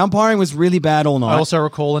 Again, the umpiring was really bad all night. I also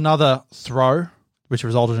recall another throw, which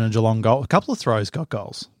resulted in a Geelong goal. A couple of throws got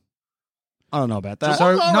goals. I don't know about that.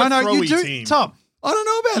 So Geelong are a no, you throwy do, team. Tom. I don't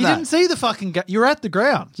know about You that. didn't see the fucking. You're at the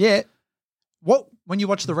ground. Yeah. What when you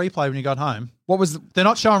watch the replay when you got home? What was the, They're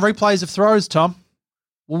not showing replays of throws, Tom.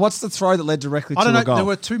 well? What's the throw that led directly I to don't know. a goal? There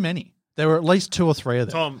were too many. There were at least 2 or 3 of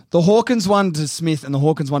them. Tom, The Hawkins one to Smith and the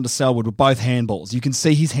Hawkins one to Selwood were both handballs. You can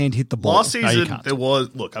see his hand hit the ball. last No, you season can't. there was.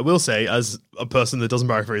 Look, I will say, as a person that doesn't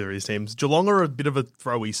barrack for either of these teams, Geelong are a bit of a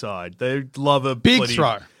throwy side. They love a Big bloody,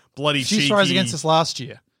 throw. bloody Few cheeky throws against us last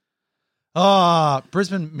year.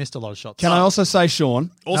 Brisbane missed a lot of shots. Can I also say,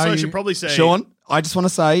 Sean? Also, No, I you- should probably say, Sean, I just want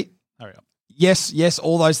to say Hurry up. Yes,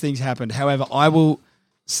 all those things happened. However, I will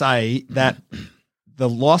say that the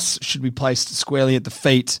loss should be placed squarely at the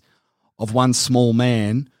feet of one small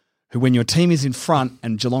man who, when your team is in front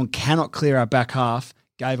and Geelong cannot clear our back half,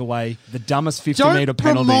 gave away the dumbest 50-metre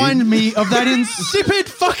penalty. Don't remind me of that insipid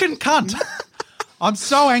fucking cunt. I'm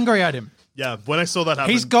so angry at him. Yeah, when I saw that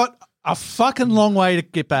happen. He's got a fucking long way to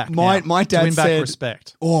get back. My to dad win back said,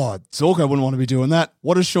 respect. "Oh, Zorko wouldn't want to be doing that.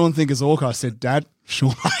 What does Sean think of Zorko?" I said, "Dad,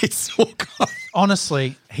 Sean hates Zorko."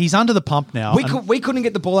 Honestly, he's under the pump now. We couldn't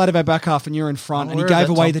get the ball out of our back half, and you're in front, and he Where gave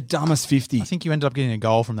that, away Tom? the dumbest 50. I think you ended up getting a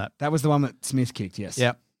goal from that. That was the one that Smith kicked. Yes.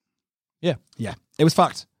 Yeah. Yeah. It was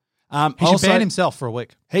fucked. He should ban himself for a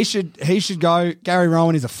week. He should go. Gary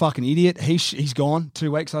Rowan is a fucking idiot. He's gone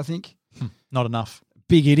 2 weeks, I think. Not enough.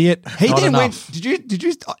 Big idiot. He Not then enough. went. Did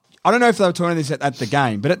you? I don't know if they were talking this at the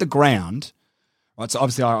game, but at the ground, right? So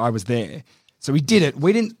obviously I was there. So we did it.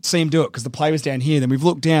 We didn't see him do it because the play was down here. Then we've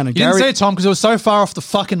looked down and You didn't see it, Tom, because it was so far off the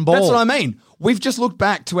fucking ball. That's what I mean. We've just looked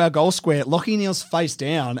back to our goal square. Lockie Neal's face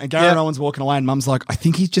down, and Gary Rowan's walking away, and Mum's like, "I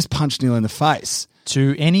think he's just punched Neal in the face."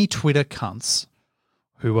 To any Twitter cunts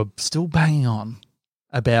who are still banging on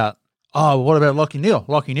about, oh, what about Lockie Neal?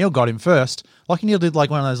 Lockie Neal got him first. Lockie Neal did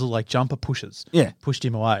like one of those little like jumper pushes. Yeah. Pushed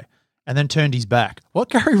him away and then turned his back.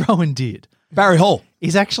 What Gary Rowan did Barry Hall.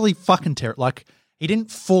 is actually fucking terrible. Like, he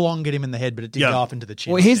didn't full on get him in the head, but it did go up into the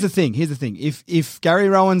chin. Well, here's the thing. If Gary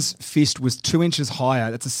Rowan's fist was 2 inches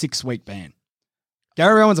higher, that's a 6-week ban.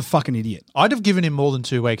 Gary Rowan's a fucking idiot. I'd have given him more than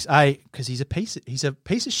 2 weeks. Because he's a piece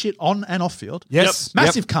of shit on and off field. Yes.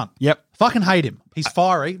 Massive cunt. Yep. Fucking hate him. He's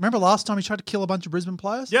fiery. Remember last time he tried to kill a bunch of Brisbane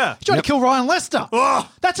players? Yeah. He tried to kill Ryan Lester.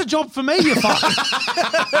 That's a job for me, you fuck.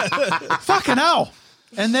 Fucking hell.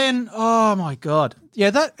 And then, oh my God.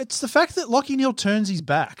 Yeah, it's the fact that Lockie Neal turns his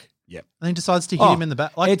back. Yep. And then decides to hit him in the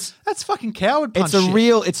back. Like, it's- that's fucking coward punch At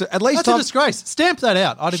least That's Tom, a disgrace. Stamp that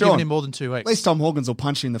out. I'd have Sean, given him more than 2 weeks. at least Tom Hawkins will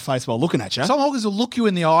punch you in the face while looking at you. Tom Hawkins will look you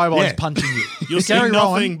in the eye while he's punching you. You'll see Gary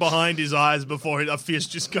nothing Rowan, behind his eyes before a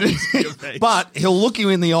fist just goes to your face. But he'll look you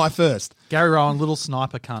in the eye first. Gary Rowan, little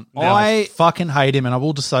sniper cunt. I fucking hate him, and I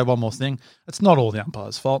will just say one more thing. It's not all the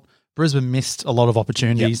umpire's fault. Brisbane missed a lot of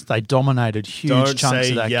opportunities. Yep. They dominated huge Don't chunks say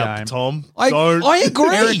of that yep, game. Tom. I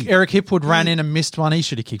agree. Eric Hipwood ran in and missed one. He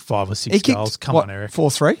should have kicked 5 or 6 He goals. kicked, Come what, on, Eric.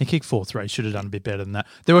 4-3? He kicked 4-3. Should have done a bit better than that.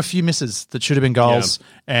 There were a few misses that should have been goals,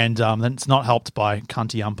 and then it's not helped by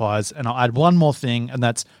cunty umpires. And I'll add one more thing, and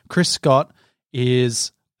that's Chris Scott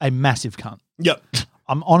is a massive cunt. Yep.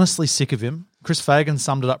 I'm honestly sick of him. Chris Fagan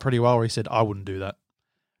summed it up pretty well where he said, I wouldn't do that.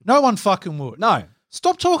 No one fucking would. No.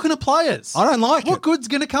 Stop talking to players. I don't like what it. good's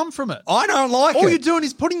going to come from it? I don't like All it. you're doing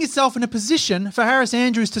is putting yourself in a position for Harris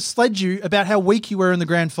Andrews to sledge you about how weak you were in the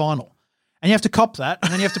grand final. And you have to cop that, and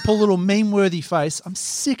then you have to pull a little meme-worthy face. I'm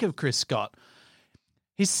sick of Chris Scott.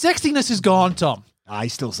 His sexiness is gone, Tom.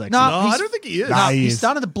 He's still sexy. No, I don't think he is. Nah, he he's is.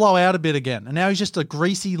 starting to blow out a bit again. And now he's just a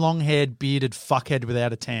greasy, long-haired, bearded fuckhead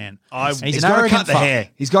without a tan. And He's an got to arrogant cut the fuck. hair.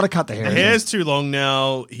 He's got to cut the hair. The hair's too long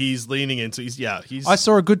now. He's leaning into. I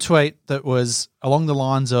saw a good tweet that was along the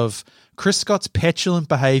lines of Chris Scott's petulant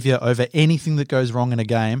behaviour over anything that goes wrong in a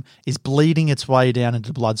game is bleeding its way down into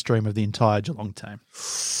the bloodstream of the entire Geelong team.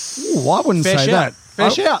 Ooh, I wouldn't Fair say shout. that. Fair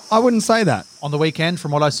shout. I wouldn't say that. On the weekend,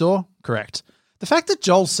 from what I saw, correct. The fact that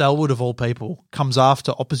Joel Selwood, of all people, comes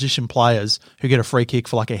after opposition players who get a free kick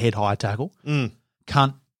for like a head-high tackle,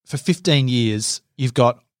 cunt, for 15 years, you've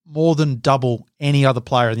got more than double any other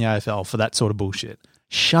player in the AFL for that sort of bullshit.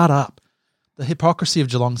 Shut up. The hypocrisy of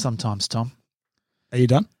Geelong sometimes, Tom. Are you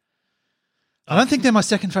done? I don't think they're my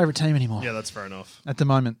second favourite team anymore Yeah, that's fair enough. at the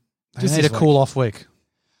moment. They Just need a this cool-off week.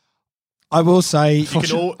 I will say,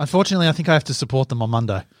 Unfortunately, I think I have to support them on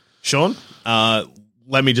Monday. Sean,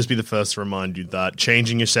 let me just be the first to remind you that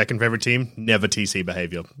changing your second favorite team, never TC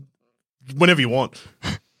behavior. Whenever you want.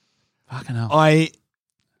 Fucking hell. I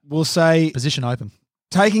will say, Position open.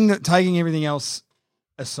 taking everything else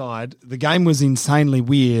aside, the game was insanely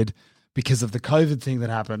weird because of the COVID thing that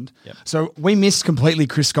happened. Yep. So we missed completely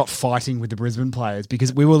Chris Scott fighting with the Brisbane players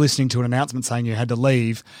because we were listening to an announcement saying you had to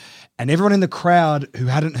leave, and everyone in the crowd who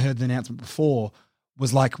hadn't heard the announcement before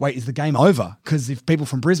was like, wait, is the game over? Because if people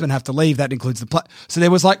from Brisbane have to leave, that includes the play. So there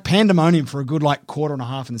was like pandemonium for a good like quarter and a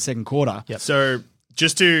half in the second quarter. Yep. So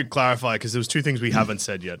just to clarify, because there was two things we haven't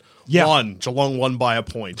said yet. Yeah. One, Geelong won by a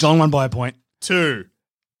point. Geelong won by a point. Two,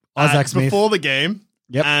 Isaac Smith. before the game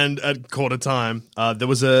Yep. and at quarter time, there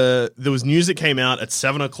was news that came out at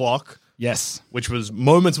 7:00, Yes. which was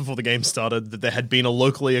moments before the game started, that there had been a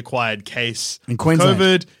locally acquired case In of Queensland.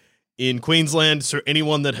 COVID in Queensland. So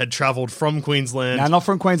anyone that had travelled from Queensland, No, not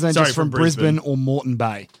from Queensland, Sorry, just from Brisbane or Moreton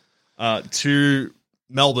Bay. to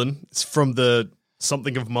Melbourne, it's from the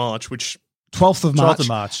something of March, which 12th of 12th of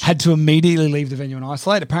March. had to immediately leave the venue and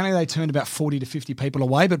isolate. Apparently they turned about 40 to 50 people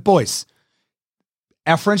away. But boys,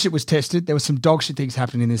 our friendship was tested. There were some dog shit things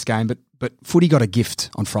happening in this game, but footy got a gift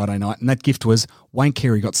on Friday night, and that gift was Wayne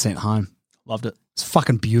Carey got sent home. Loved it. It's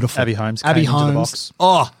fucking beautiful. Abby Holmes Abby came into the Holmes. box.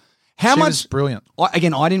 Oh, how She much? was brilliant. I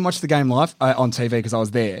didn't watch the game live on TV because I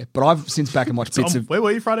was there, but I've since back and watched bits of. Where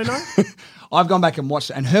were you Friday night? I've gone back and watched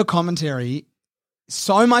it, and her commentary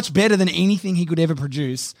so much better than anything he could ever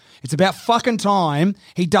produce. It's about fucking time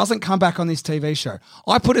he doesn't come back on this TV show.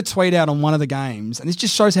 I put a tweet out on one of the games, and this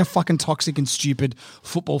just shows how fucking toxic and stupid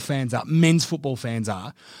football fans are, men's football fans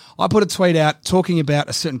are. I put a tweet out talking about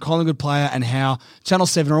a certain Collingwood player and how Channel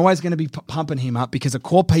 7 are always going to be pumping him up because a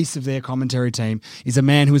core piece of their commentary team is a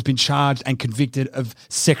man who has been charged and convicted of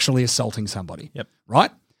sexually assaulting somebody. Yep.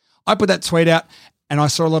 Right? I put that tweet out, and I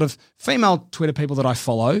saw a lot of female Twitter people that I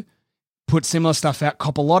follow put similar stuff out,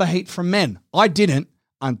 cop a lot of heat from men. I didn't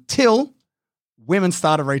until women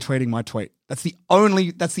started retweeting my tweet. That's the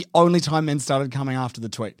only time men started coming after the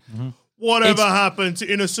tweet. Mm-hmm. Whatever happened to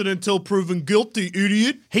innocent until proven guilty,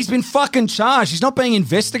 idiot? He's been fucking charged. He's not being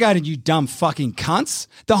investigated, you dumb fucking cunts.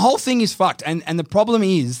 The whole thing is fucked. And the problem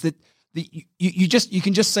is that you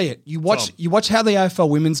can just see it. You watch how the AFL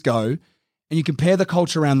women's go, and you compare the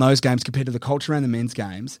culture around those games compared to the culture around the men's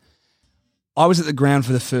games. I was at the ground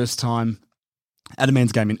for the first time at a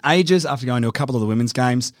men's game in ages after going to a couple of the women's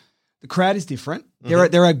games. The crowd is different.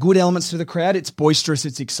 There are good elements to the crowd. It's boisterous,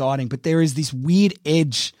 it's exciting, but there is this weird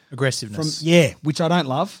edge. Aggressiveness. Which I don't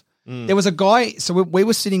love. There was a guy, so we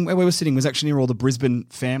were sitting, where we were sitting was actually near all the Brisbane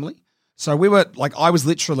family. So I was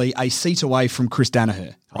literally a seat away from Chris Danaher,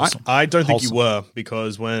 right? Awesome. I don't think you were,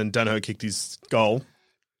 because when Danaher kicked his goal,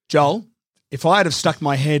 Joel, if I had have stuck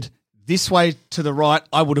my head this way to the right,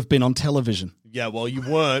 I would have been on television. yeah, well, you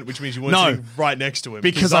weren't, which means you weren't sitting right next to him.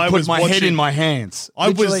 Because I put my head in my hands. I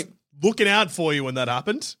Literally, was looking out for you when that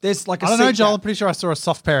happened. there's like a I don't know, seat Joel. back. I'm pretty sure I saw a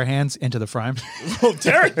soft pair of hands enter the frame. Oh,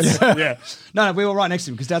 Terrence. Yeah. No, we were right next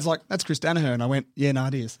to him because Dad's like, that's Chris Danaher. And I went, yeah, no,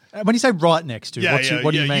 it is. When you say right next to, Yeah,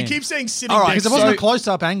 what do you mean? You keep saying sitting All right, next Because it wasn't to a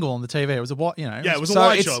close-up angle on the TV. It was a what, Yeah, it was a So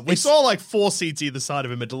wide it's- shot. We it's- saw like 4 seats either side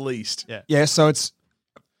of him at least. Yeah. Yeah, so it's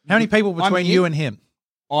How many people I'm between here. you and him?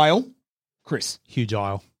 aisle, Chris. Huge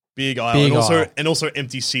aisle. Big aisle. Big and also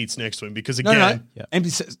empty seats next to him because No, again, no, empty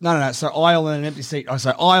seat. No. So aisle and an empty seat. I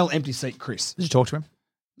say aisle, empty seat, Chris. Did you talk to him?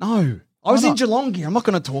 No. I was Why in not? Geelong gear. I'm not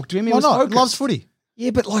going to talk to him. He Why was not? focused. Loves footy.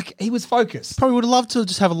 Yeah, but like he was focused. Probably would have loved to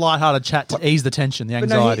just have a light-hearted chat to ease the tension, the But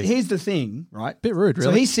no, anxiety. here's the thing, right? Bit rude, So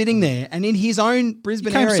really. he's sitting there, and in his own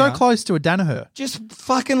Brisbane Came area, so close to a Danaher. just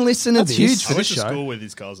fucking listen to That's this. huge I for went this to show. school with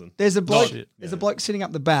his cousin. There's a bloke. shit. There's a bloke sitting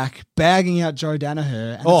up the back, bagging out Joe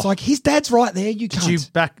Danaher, and Oh. it's like his dad's right there. You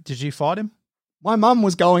can't. Did you fight him? My mum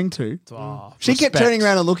was going to. Oh, She kept respect. turning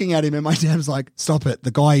around and looking at him, and my dad was like, "Stop it! The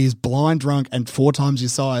guy is blind drunk and 4 times your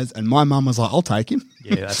size." And my mum was like, "I'll take him."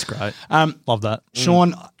 Yeah, that's great. Um, Love that.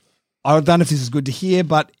 Sean, I don't know if this is good to hear,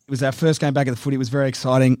 but it was our first game back at the footy. It was very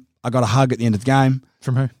exciting. I got a hug at the end of the game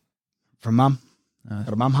From who? from mum.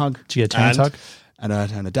 Got a mum hug Did you get a Terrence And? hug?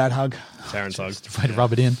 and a dad hug. Terrence hug. Way to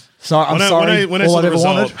rub it in. So I'm sorry. When I all saw I'd the ever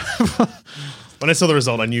result, wanted. when I saw the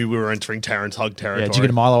result, I knew we were entering Terrence hug territory. Yeah, did you get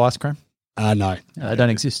a Milo ice cream? No. They don't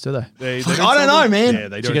exist, do they? They Fuck, don't I don't sell know, them? man. Yeah,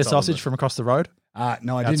 they Did don't you get a sell them. sausage from across the road? No, I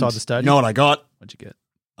Outside didn't. the stadium? You know what I got? What'd you get?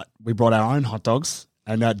 We brought our own hot dogs,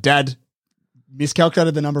 and Dad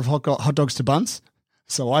miscalculated the number of hot dogs to buns.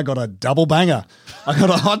 So I got a double banger. I got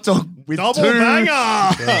a hot dog with Double 2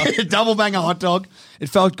 banger! double banger hot dog. It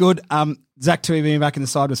felt good. Zach Tui being back in the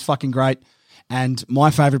side was fucking great. And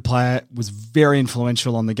my favourite player was very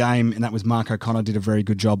influential on the game, and that was Mark O'Connor. Did a very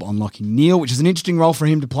good job unlocking Neil, which is an interesting role for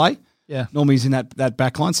him to play. Yeah. Normally he's in that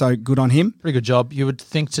back line, so good on him. Pretty good job. You would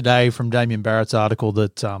think today from Damien Barrett's article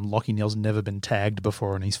that Lockie Neal's never been tagged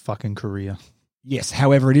before in his fucking career. Yes,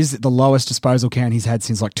 however, it is the lowest disposal count he's had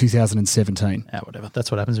since like 2017. Ah, whatever. That's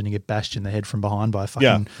what happens when you get bashed in the head from behind by a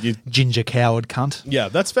fucking you- ginger coward cunt. Yeah,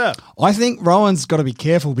 that's fair. I think Rowan's got to be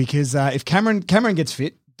careful because if Cameron gets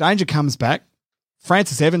fit, Danger comes back.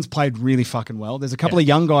 Francis Evans played really fucking well. There's a couple of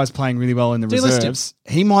young guys playing really well in the Delist him. reserves.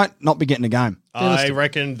 He might not be getting a game. I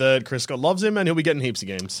reckon that Chris Scott loves him and he'll be getting heaps of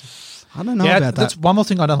games. I don't know Yeah, about that's that. one more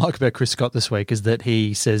thing I don't like about Chris Scott this week is that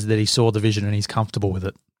he says that he saw the vision and he's comfortable with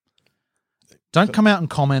it. Don't come out and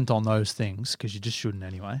comment on those things because you just shouldn't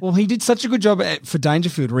anyway. Well, he did such a good job for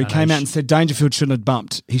Dangerfield where he I know, came he out and said Dangerfield shouldn't have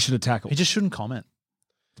bumped. He should have tackled. He just shouldn't comment.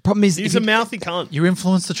 The problem is He's if a mouthy cunt. You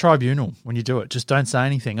influence the tribunal when you do it. Just don't say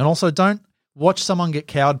anything. And also don't watch someone get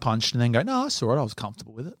coward punched and then go, no, I saw it. I was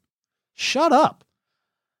comfortable with it. Shut up.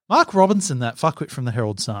 Mark Robinson, that fuckwit from the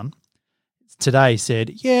Herald Sun, today said,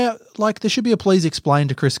 yeah, like there should be a please explain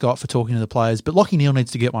to Chris Scott for talking to the players, but Lachie Neale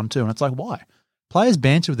needs to get one too. And it's like, why? Players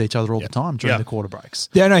banter with each other all the time during the quarter breaks.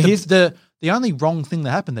 Yeah, no, here's the only wrong thing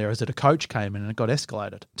that happened there is that a coach came in and it got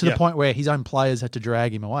escalated to the point where his own players had to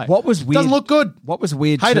drag him away. What was weird? Doesn't look good. What was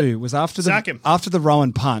weird Hate too it. was after Sack him. the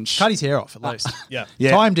Rowan punch. Cut his hair off at least. Yeah.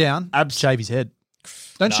 Tie him down. Shave his head.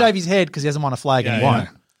 Don't shave his head because he hasn't won a flag and he won't.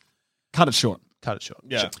 Cut it short. Cut it short.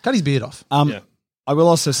 Yeah. Cut his beard off. Yeah. I will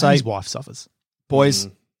also And say, his wife suffers. boys,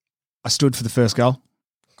 I stood for the first goal.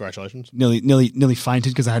 Congratulations. Nearly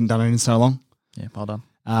fainted because I hadn't done it in so long. Yeah, well done.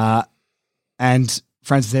 And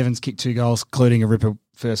Francis Evans kicked 2 goals, including a ripper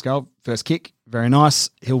first kick. Very nice.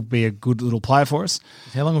 He'll be a good little player for us.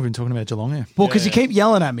 How long have we been talking about Geelong here? Well, because you keep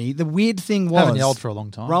yelling at me. The weird thing was, Haven't yelled for a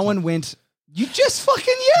long time. Rowan went, you just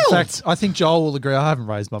fucking yelled. In fact, I think Joel will agree. I haven't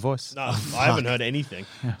raised my voice. No, I haven't heard anything.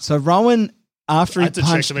 So Rowan, after I he had to check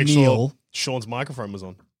punched to make Neil, sure Sean's microphone was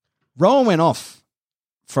on. Rowan went off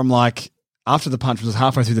from like after the punch was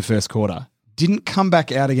halfway through the first quarter. Didn't come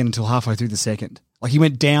back out again until halfway through the second. Like he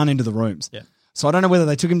went down into the rooms. Yeah. So I don't know whether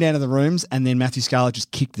they took him down to the rooms and then Matthew Scarlett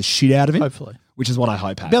just kicked the shit out of him. Hopefully. Which is what I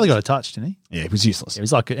hope happened. Barely got a touch, didn't he? Yeah, it was useless. It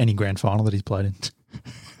was like any grand final that he's played in.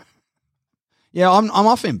 Yeah, I'm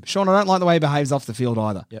off him. Sean, I don't like the way he behaves off the field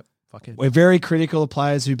either. Yep. Fuck it. We're very critical of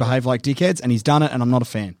players who behave like dickheads, and he's done it, and I'm not a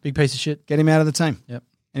fan. Big piece of shit. Get him out of the team. Yep.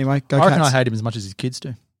 Anyway, go I reckon Cats. I hate him as much as his kids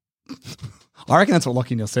do. I reckon that's what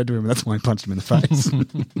Lachie Neale said to him, and that's why he punched him in the face.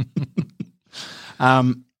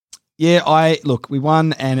 Look, we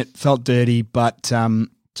won, and it felt dirty, but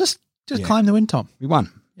Just claim the win, Tom. we won.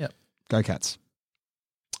 Yep. Go Cats.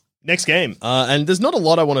 Next game. And there's not a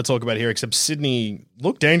lot I want to talk about here except Sydney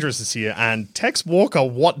looked dangerous this year. And Tex Walker,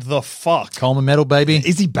 what the fuck? Coleman medal, baby.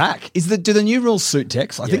 Is he back? Do the new rules suit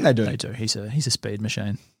Tex? I think they do. They do. He's a speed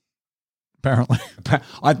machine. Apparently.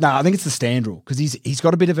 I think it's the stand rule because he's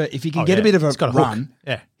got a bit of a. If he can get a bit of a He's got a run, hook.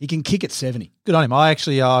 Yeah. he can kick at 70. Good on him. I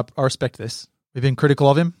actually I respect this. We've been critical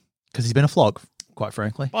of him because he's been a flog, quite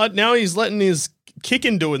frankly. But now he's letting his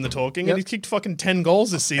kicking doing the talking, and he's kicked fucking 10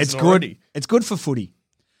 goals this season It's good. already. It's good for footy.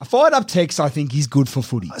 A fired up Tex, I think, he's good for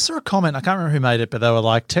footy. I saw a comment, I can't remember who made it, but they were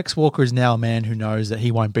like, Tex Walker is now a man who knows that he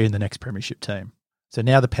won't be in the next premiership team. So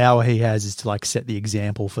now the power he has is to like set the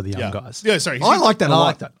example for the young guys. Yeah, sorry. I like that And a I lot.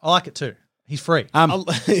 like that. I like it too. He's free.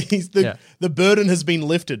 The burden has been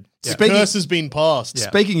lifted. The Speaking- curse has been passed. Yeah.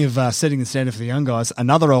 Speaking of setting the standard for the young guys,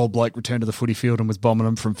 another old bloke returned to the footy field and was bombing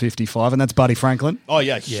them from 55, and that's Buddy Franklin. Oh,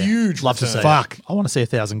 yeah. Huge. Love to return. see it. I want to see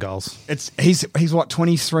 1,000 goals. He's what,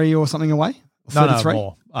 23 or something away? Or No, 33?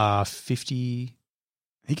 more. 50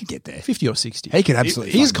 He could get there. or 60. He could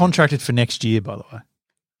absolutely. He's fucking- contracted for next year, by the way.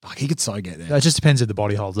 Fuck, he could so get there. It just depends if the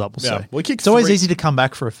body holds up, we'll Yeah. see. Well, he kicked It's always 3 easy to come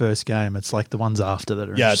back for a first game. It's like the ones after that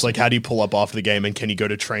are Yeah, it's like how do you pull up after the game and can you go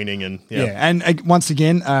to training and And once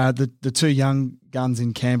again, the two young guns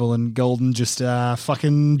in Campbell and Golden just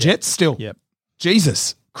fucking jets still. Yep.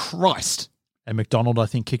 Jesus Christ. And McDonald, I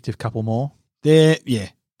think, kicked a couple more. They're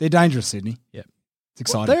dangerous, Sydney. Yep. It's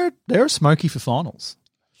exciting. Well, they're smoky for finals.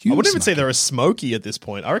 I wouldn't even say they're a smoky at this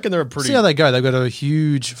point. I reckon they're a pretty. See how they go. They've got a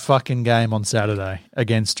huge fucking game on Saturday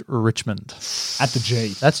against Richmond. At the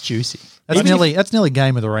G. That's juicy. That's nearly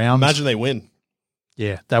game of the round. Imagine they win.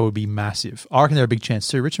 Yeah, that would be massive. I reckon they're a big chance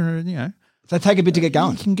too. Richmond, They take a bit to get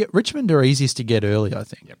going. you can get Richmond are easiest to get early, I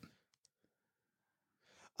think. Yep.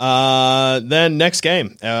 Then next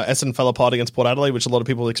game, Essendon fell apart against Port Adelaide, which a lot of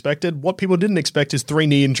people expected. What people didn't expect is 3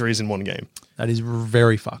 knee injuries in one game. That is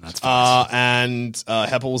very fucked. And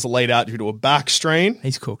Heppel was laid out due to a back strain.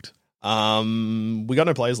 He's cooked. We got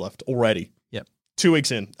no players left already. Yep. 2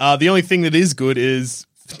 weeks in. The only thing that is good is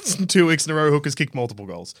 2 weeks in a row, Hooker's kicked multiple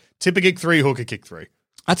goals. Tipper kicked 3, Hooker kicked 3.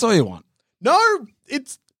 That's all you want. No,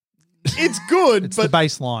 it's good, It's but the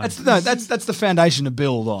baseline. That's the foundation to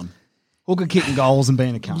build on. Hooker kicking goals and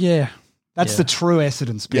being a cunt. yeah. That's the true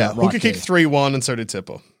Essendon spirit. yeah, right Hooker there. kicked 3-1 and so did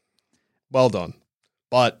Tipper. Well done.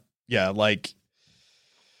 But yeah, like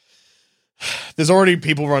there's already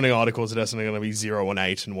people running articles that Essendon are going to be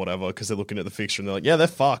 0-8 and whatever because they're looking at the fixture and they're like, yeah, they're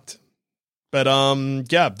fucked. But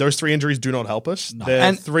those 3 injuries do not help us. They're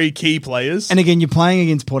And- 3 key players. And again, you're playing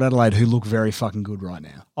against Port Adelaide, who look very fucking good right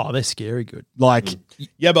now. Oh, they're scary good. Like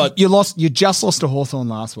yeah, but you just lost to Hawthorn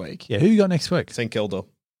last week. Yeah, who you got next week? St Kilda.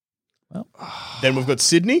 Well, Then we've got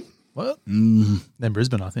Sydney, what? Then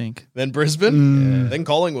Brisbane, I think. then Brisbane, then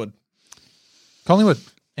Collingwood. Collingwood,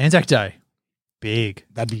 Anzac Day. Big.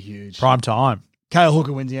 That'd be huge. Prime time. Cale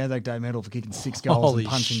Hooker wins the Anzac Day medal for kicking 6 goals Holy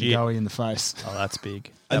and punching shit. Goey in the face. Oh, that's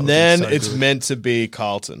big. That And would be then so it's good. meant to be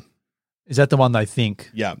Carlton. Is that the one they think?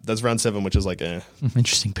 Yeah, that's round 7, which is like,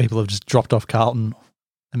 Interesting. People have just dropped off Carlton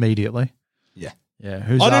immediately. Yeah. Yeah.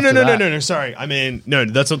 Who's Oh, after no, that? sorry. I mean, no,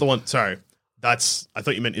 that's not the one. Sorry. I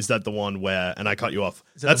thought you meant, is that the one where, and I cut you off.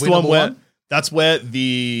 that That's the the one winnable where, one? that's where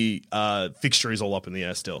the fixture is all up in the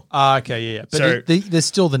air still. Okay, yeah. But So- there's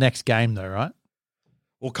still the next game, though, right?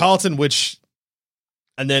 Well, Carlton,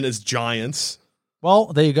 and then it's Giants, Well,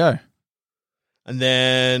 there you go. and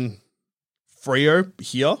then Freo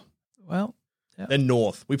here, Well, then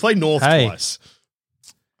North. We played North Hey. twice.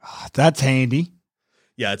 That's handy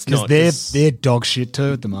Yeah, it's because not. they're dog shit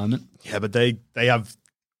too at the moment. Yeah, but they have,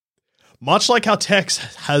 much like how Tex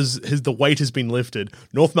the weight has been lifted,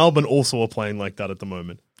 North Melbourne also are playing like that at the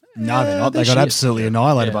moment. No, they're not. They they're got shit. absolutely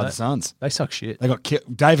annihilated Yeah, by they- the Suns. they suck shit. They got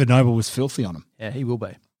killed. David Noble was filthy on them. Yeah, he will be.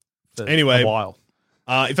 For Anyway, a while.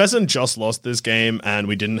 If Essendon just lost this game and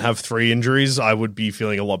we didn't have 3 injuries, I would be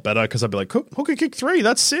feeling a lot better because I'd be like, hooker kick 3,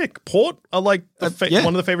 that's sick. Port are like yeah.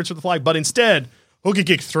 one of the favourites for the flag. But instead, hooker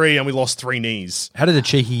kick 3 and we lost 3 knees. How did a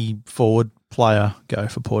cheeky forward player go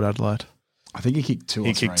for Port Adelaide? I think he kicked 2 or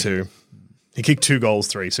He 3. kicked 2. He kicked 2 goals,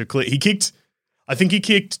 3. So I think he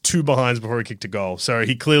kicked 2 behinds before he kicked a goal. So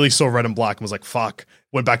he clearly saw red and black and was like, fuck.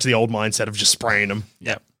 Went back to the old mindset of just spraying them.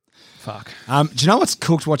 Yep. Fuck. Do you know what's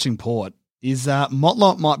cooked watching Port? Is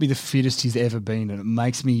Motlop might be the fittest he's ever been, and it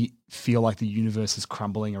makes me feel like the universe is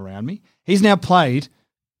crumbling around me. He's now played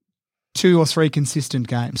 2 or 3 consistent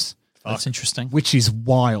games, That's interesting. which is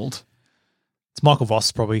wild. It's Michael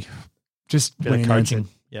Voss probably Just better when he needs coaching.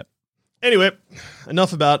 it. Yep. Anyway,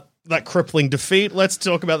 enough about that crippling defeat. Let's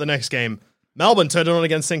talk about the next game. Melbourne turned it on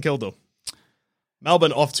against St Kilda.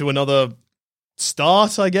 Melbourne off to another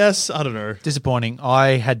start, I guess. I don't know. Disappointing.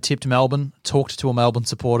 I had tipped Melbourne, talked to a Melbourne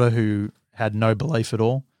supporter who had no belief at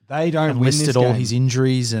all. They don't And win this listed all game. his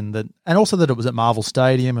injuries and also that it was at Marvel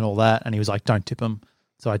Stadium and all that. And he was like, don't tip him.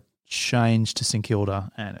 So I changed to St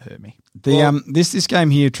Kilda and it hurt me. This game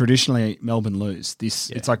here traditionally Melbourne lose.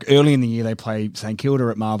 It's like early in the year they play St Kilda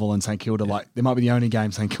at Marvel and St Kilda they might be the only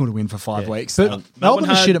game St Kilda win for 5 weeks. But Melbourne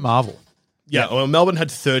was had- shit at Marvel. Yeah, well, Melbourne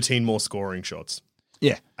had 13 more scoring shots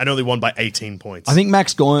Yeah. and only won by 18 points. I think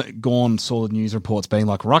Max Gorn saw the news reports being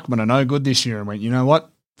like, Ruckman are no good this year, and went, you know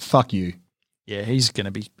what? Fuck you. Yeah, he's going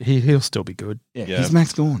to be – he'll still be good. Yeah, Yeah. he's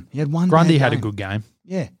Max Gorn. He had one Grundy bad had a game. good game.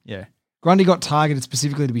 Yeah. Yeah. Grundy got targeted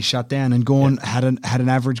specifically to be shut down, and Gorn had an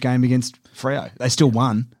average game against Freo. They still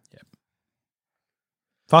won.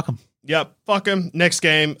 Fuck him. Yep, fuck him. Next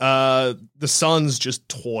game, the Suns just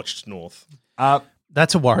torched North.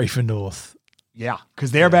 That's a worry for North. Yeah,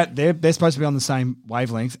 because they're supposed to be on the same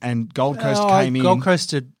wavelength, and Gold Coast came in. Gold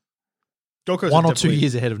Coast are Gold Coast 1 are or 2 definitely-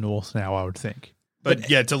 years ahead of North now, I would think. But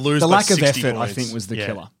yeah, to lose the by lack of 60 effort, points. I think, was the Yeah.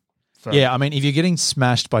 killer. Yeah, I mean, if you're getting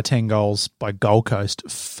smashed by 10 goals by Gold Coast,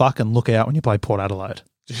 fucking look out when you play Port Adelaide.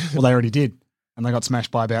 Well, they already did, and they got smashed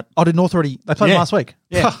by about Oh, did North already? They played Yeah. last week.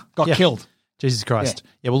 got Yeah. killed. Jesus Christ.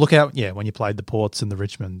 Yeah, well, look out. Yeah, when you played the Ports and the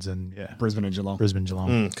Richmonds and Brisbane and Geelong. Brisbane,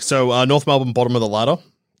 Geelong. So North Melbourne bottom of the ladder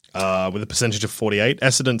with a percentage of 48.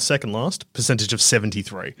 Essendon second last, percentage of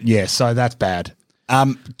 73. Yeah, so that's bad.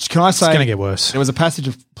 Can I say It's going to get worse. there was a passage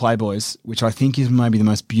of Playboys, which I think is maybe the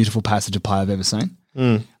most beautiful passage of play I've ever seen.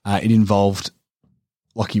 It involved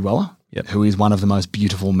Lockie Weller, who is one of the most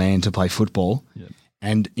beautiful men to play football,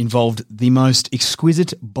 and involved the most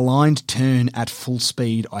exquisite blind turn at full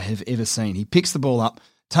speed I have ever seen. He picks the ball up,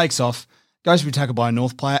 takes off, goes to be tackled by a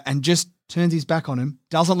North player, and just turns his back on him,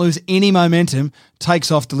 doesn't lose any momentum, takes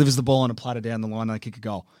off, delivers the ball on a platter down the line, and they kick a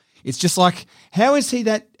goal. It's just like, how is he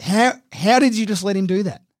that? How did you just let him do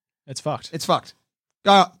that? It's fucked. It's fucked.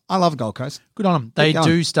 I love Gold Coast. Good on them. They Keep going.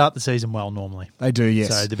 do start the season well normally. They do, yes.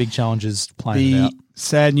 So the big challenge is playing it The out.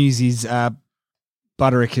 sad news is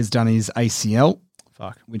Butterick has done his ACL,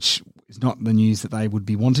 Fuck. which is not the news that they would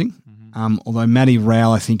be wanting. Although Matty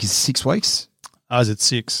Rowell, I think, is 6 weeks, I was at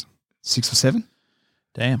 6. 6 or 7.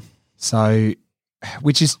 Damn. So,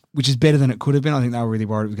 which is better than it could have been. I think they were really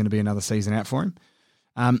worried it was going to be another season out for him.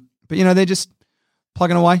 But they're just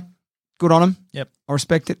plugging away. Good on them. Yep. I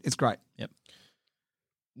respect it. It's great.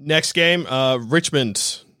 Next game,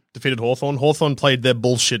 Richmond defeated Hawthorn. Hawthorn played their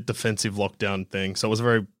bullshit defensive lockdown thing, so it was a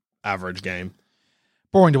very average game.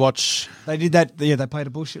 Boring to watch. They did that. Yeah, they played a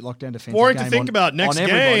bullshit lockdown defensive Boring to game think about. Next on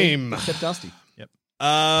everybody game. except Dusty.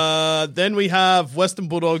 Then we have Western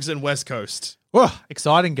Bulldogs and West Coast. Whoa,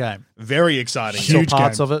 exciting game. Very exciting. Saw Huge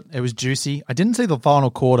parts game. of it. It was juicy. I didn't see the final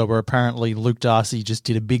quarter where apparently Luke Darcy just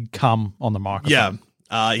did a big cum on the microphone.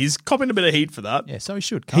 Yeah. He's copping a bit of heat for that. Yeah, so he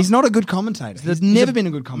should. He's not a good commentator. He's never been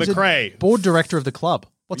a good commentator. McRae. Board director of the club.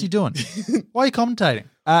 What's he doing? Why are you commentating?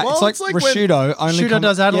 Well, it's like when- Rashudo. Only Shooter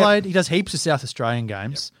does Adelaide. Yeah, He does heaps of South Australian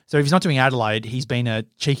games. So if he's not doing Adelaide, he's been a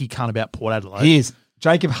cheeky cunt about Port Adelaide. he is.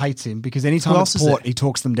 Jacob hates him because anytime Who it's else is Port, there? he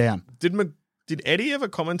talks them down. Did Did Eddie ever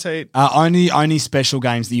commentate? Only special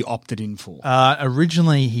games that you opted in for.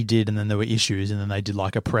 Originally he did, and then there were issues, and then they did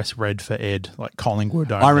like a press red for Ed, like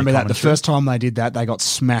Collingwood. I remember that. The first time they did that, they got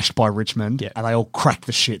smashed by Richmond, and they all cracked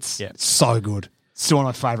the shits. Yeah. So good. Still one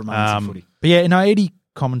of my favourite moments of footy. But yeah, no, Eddie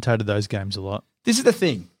commentated those games a lot. This is the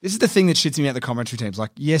thing. This is the thing that shits me out the commentary teams.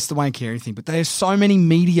 Like, yes, the Wayne Carey thing, but there are so many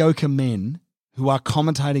mediocre men who are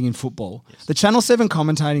commentating in football. Yes. The Channel 7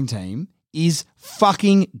 commentating team is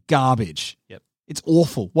fucking garbage. Yep. It's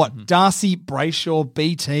awful. What? Darcy, Brayshaw,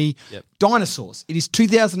 BT, dinosaurs. It is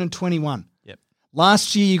 2021. Yep.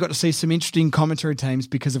 Last year, you got to see some interesting commentary teams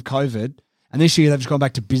because of COVID. And this year, they've just gone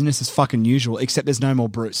back to business as fucking usual, except there's no more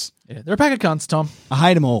Bruce. Yeah, they're a pack of cunts, Tom. I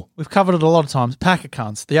hate them all. We've covered it a lot of times. Pack of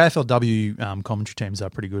cunts. The AFLW commentary teams are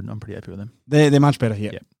pretty good. I'm pretty happy with them. They're much better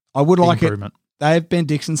here. Yep. I would Big like improvement. They have Ben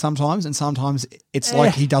Dixon sometimes, and sometimes it's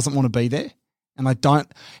like he doesn't want to be there. And I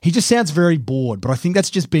don't. He just sounds very bored, but I think that's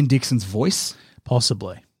just Ben Dixon's voice.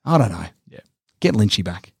 Possibly. I don't know. Yeah. Get Lynchy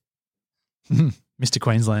back. Mr.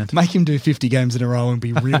 Queensland. Make him do 50 games in a row and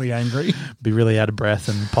be really angry. Be really out of breath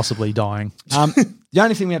and possibly dying. The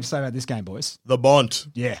only thing we have to say about this game, boys. The Bont.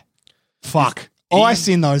 Yeah. Fuck. Ice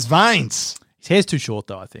in those veins. His hair's too short,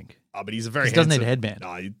 though, I think. Oh, but he's a very He doesn't handsome. need a headband.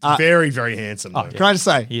 No, he's very, very handsome. Though. Can I just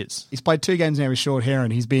say? He is. He's played 2 games now with short hair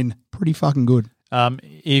and he's been pretty fucking good.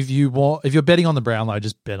 If you're betting on the Brownlow,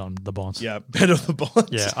 just bet on the Bont. Yeah, better the Bont.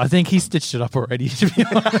 Yeah, I think he stitched it up already, to be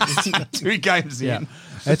honest. 2 games Yeah. in.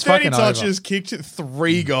 It's 30 fucking touches, over. kicked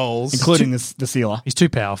 3 goals. Including the sealer. He's too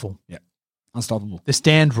powerful. Yeah. Unstoppable. The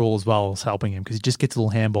stand rule as well is helping him because he just gets a little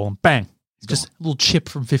handball and bang. Just a little chip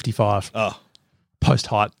from 55. Oh, Post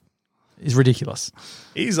height is ridiculous.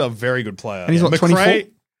 he's a very good player. And he's what, 24?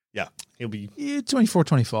 Yeah, he'll be. Yeah, 24,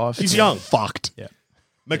 25. He's young. Fucked. Yeah.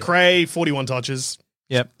 McRae, 41 touches.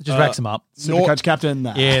 Yep. It just racks him up. Supercoach captain.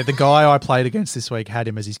 Nah. Yeah, the guy I played against this week had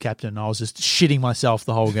him as his captain. I was just shitting myself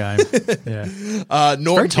the whole game. Yeah. Norton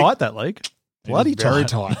Very tight, that league. Bloody very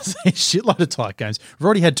tight. Shitload of tight games. We've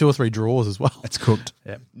already had 2 or 3 draws as well. It's cooked.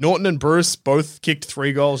 Yeah. Norton and Bruce both kicked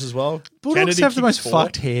 3 goals as well. Bulldogs Kennedy have the kicked most 4.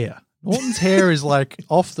 fucked hair. Norton's hair is like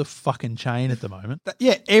off the fucking chain at the moment.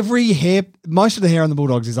 Yeah, every hair, most of the hair on the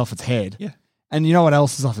Bulldogs is off its head. Yeah. And you know what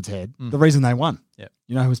else is off its head? The reason they won. Yeah.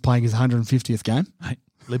 You know who was playing his 150th game? Mate,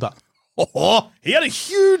 Libba. Oh, he had a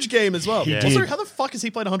huge game as well. He Also, did. how the fuck has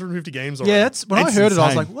he played 150 games already? Yeah, that's when It's I heard it, I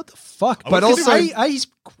was insane. like, what the fuck? I But would also, consider he's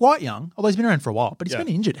quite young, although he's been around for a while, but he's Yeah.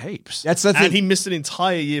 been injured heaps. That's the thing. And he missed an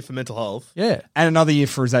entire year for mental health. Yeah. And another year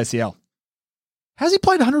for his ACL. How's he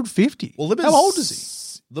played 150? Well, Libba's, How old is he?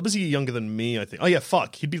 Libba's a year younger than me, I think. Oh, yeah,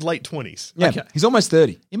 fuck. He'd be late 20s. Yeah, Okay. he's almost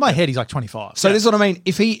 30. In my head, he's like 25. So this is what I mean.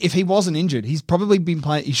 If he wasn't injured, he's probably been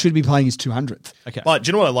playing. He should be playing his 200th. Okay. But do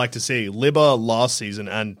you know what I'd like to see? Libba last season,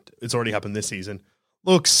 and it's already happened this season,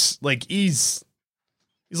 looks like he's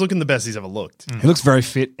looking the best he's ever looked. He looks very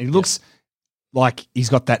fit. And he looks like he's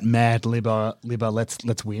got that mad Libba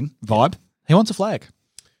let's win vibe. He wants a flag.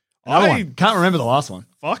 Another I one. Can't remember the last one.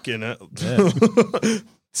 fucking it.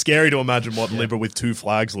 Scary to imagine what Libba with 2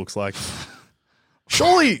 flags looks like.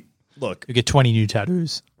 Surely, look, You get 20 new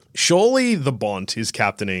tattoos. surely the Bont is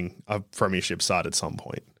captaining a premiership side at some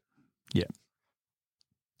point. Yeah.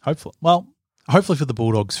 Hopefully. Well, hopefully for the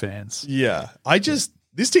Bulldogs fans. Yeah.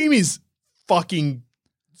 This team is fucking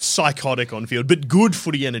psychotic on field, but good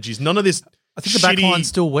footy energies. None of this. I think the back line's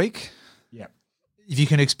still weak. Yeah. If you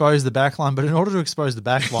can expose the back line, but in order to expose the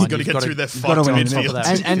back line, You've got to get through their gotta fucked win on top midfield. of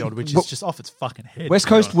that And- midfield, which but- is just off its fucking head. West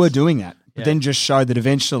Coast were doing that, but Yeah. then just showed that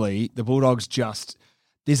eventually the Bulldogs just.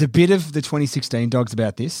 There's a bit of the 2016 Dogs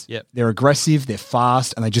about this. Yep. They're aggressive, they're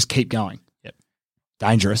fast, and they just keep going. Yep.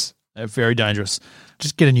 Dangerous. They're very dangerous.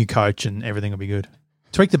 Just get a new coach and everything will be good.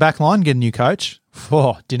 Tweak the back line, get a new coach.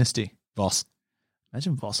 Oh, dynasty. Voss.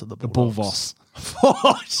 Imagine Voss at the The Bull Bulldogs. Voss.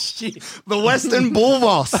 Oh, shit. The Western Bull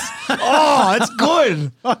Voss. Oh, it's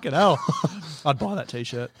good. Fucking hell. I'd buy that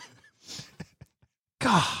T-shirt.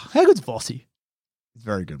 God, how good's Vossy? It's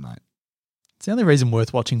very good, mate. It's the only reason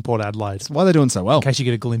worth watching Port Adelaide. That's why they're doing so well. In case you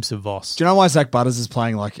get a glimpse of Voss. Do you know why Zach Butters is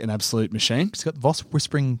playing like an absolute machine? He's got Voss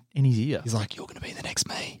whispering in his ear. He's like, you're going to be the next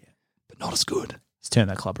me, but not as good. He's turned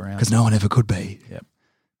that club around. Because no one ever could be. Yep.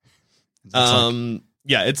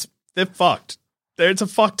 Yeah, they're fucked. They're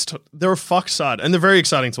a fucked side, and they're very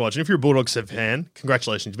exciting to watch. And if you're a Bulldogs fan,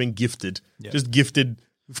 congratulations, you've been gifted. Yeah. Just gifted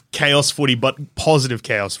chaos footy, but positive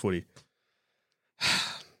chaos footy.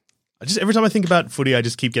 Every time I think about footy, I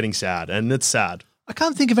just keep getting sad, and it's sad. I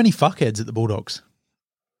can't think of any fuckheads at the Bulldogs.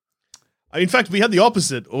 In fact, we had the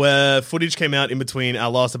opposite, where footage came out in between our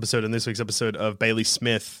last episode and this week's episode of Bailey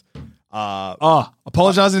Smith.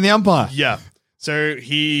 Apologising to the umpire. Yeah. So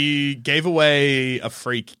he gave away a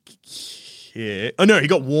free kick. Oh, no, he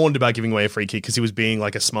got warned about giving away a free kick because he was being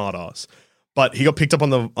like a smartass. But he got picked up on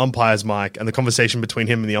the umpire's mic, and the conversation between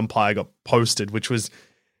him and the umpire got posted, which was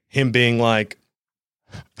him being like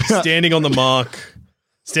standing on the mark,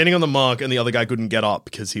 and the other guy couldn't get up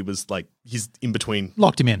because he was like, he's in between.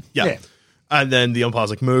 Locked him in. Yeah. And then the umpire's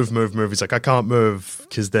like, move. He's like, I can't move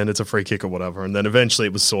because then it's a free kick or whatever. And then eventually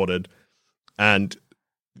it was sorted. And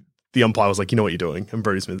the umpire was like, you know what you're doing. And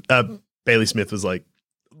Bailey Smith was like,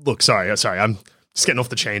 look, sorry, I'm just getting off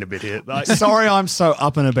the chain a bit here. Like, Sorry, I'm so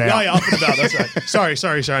up and about. yeah, up and about. That's right.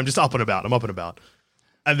 Sorry. I'm just up and about. I'm up and about.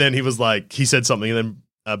 And then he was like, he said something, and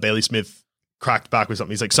then Bailey Smith cracked back with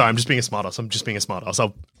something. He's like, sorry, I'm just being a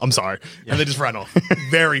smartass. I'm sorry. Yeah. And they just ran off.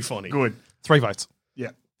 Very funny. Good. 3 votes. Yeah.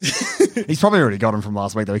 He's probably already got him from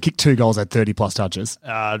last week, though. He kicked 2 goals, had 30-plus touches.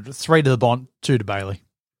 3 to the Bont, 2 to Bailey.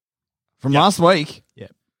 From last week? Yeah,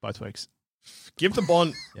 both weeks. Give the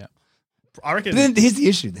Bont. Yeah. I reckon. But then here's the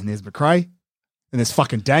issue. Then there's McRae. Then there's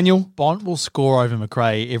fucking Daniel. Bont will score over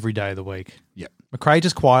McRae every day of the week. Yep. McRae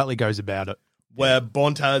just quietly goes about it. Where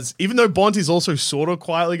Bont has, even though Bont is also sort of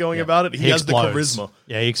quietly going about it, he has explodes. the charisma.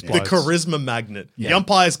 Yeah, he explodes. The charisma magnet. Yeah. The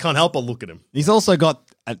umpires can't help but look at him. He's also got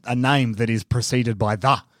a name that is preceded by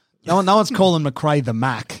the. No one's calling McRae the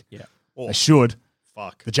Mac. Yeah. Oh, They should.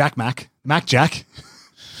 fuck. The Jack Mac. Mac Jack.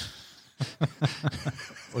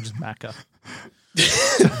 Or just Macca.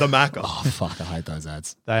 The Macker. Oh, fuck. I hate those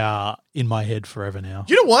ads. They are in my head forever now.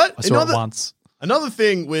 You know what? I saw it once. Another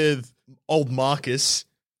thing with old Marcus,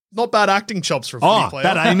 not bad acting chops for a footy player.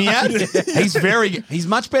 That Amy ad? He's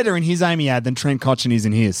much better in his Amy ad than Trent Cotchin is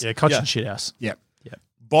in his. Yeah, Cochin shithouse. Yep.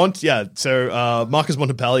 Bont, yeah. So Marcus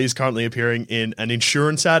Montepelli is currently appearing in an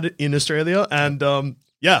insurance ad in Australia. And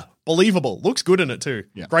yeah, believable. Looks good in it too.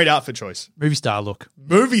 Yeah. Great outfit choice. Movie star look.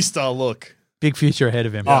 Movie star look. Big future ahead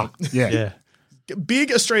of him. Oh, yeah. Yeah.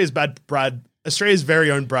 Big Australia's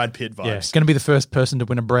very own Brad Pitt vibes. Yeah, it's going to be the first person to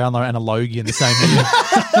win a Brownlow and a Logie in the same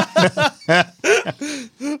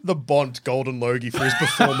year. The Bont Golden Logie for his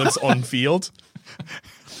performance on field.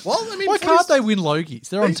 Well, I mean, Why can't they win Logies?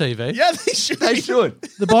 They're on TV. Yeah, they should.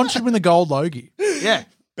 The Bond should win the gold Logie. Yeah.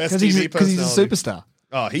 Best Because TV he's a personality. superstar.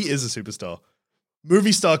 Oh, he is a superstar.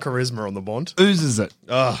 Movie star charisma on the Bond. Oozes it.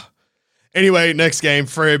 Anyway, next game,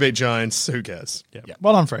 Freo beat Giants. Who cares? Yeah.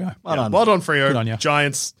 Well done, Freo. Well done. Well done, Freo. Good on ya.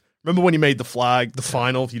 Giants. Remember when you made the flag, the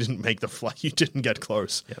final? You didn't make the flag. You didn't get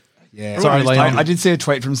close. Yep. Yeah. Sorry, Leon. I did see a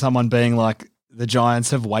tweet from someone being like, the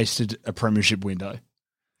Giants have wasted a premiership window.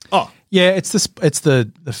 Oh, Yeah, it's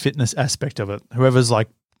the fitness aspect of it. Whoever's like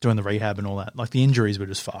doing the rehab and all that, like the injuries were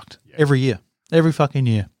just fucked every year, every fucking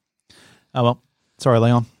year. Oh well, sorry,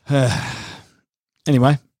 Leon.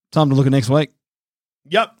 Anyway, time to look at next week.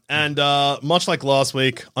 yep. And much like last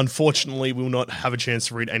week, unfortunately, we will not have a chance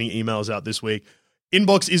to read any emails out this week.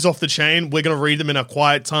 Inbox is off the chain. We're going to read them in our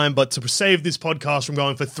quiet time, but to save this podcast from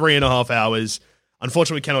going for 3.5 hours,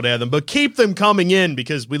 unfortunately, we cannot air them. But keep them coming in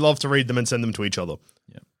because we love to read them and send them to each other.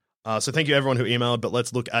 So thank you everyone who emailed, but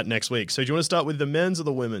let's look at next week. So do you want to start with the men's or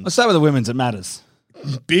the women's? Let's start with the women's. It matters.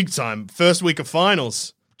 Big time. First week of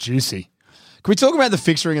finals. Juicy. Can we talk about the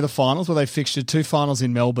fixturing of the finals where they fixtured 2 finals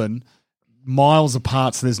in Melbourne miles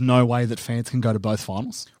apart so there's no way that fans can go to both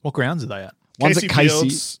finals? What grounds are they at? One's at Casey,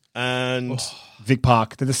 Fields and Vic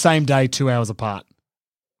Park. They're the same day, 2 hours apart.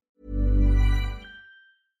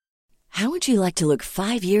 How would you like to look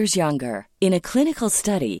 5 years younger? In a clinical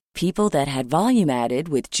study, people that had volume added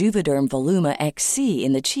with Juvederm Voluma XC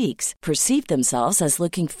in the cheeks perceived themselves as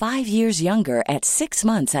looking 5 years younger at 6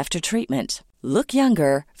 months after treatment. Look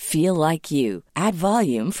younger, feel like you. Add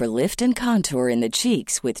volume for lift and contour in the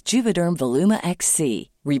cheeks with Juvederm Voluma XC.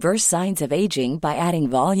 Reverse signs of aging by adding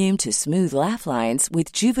volume to smooth laugh lines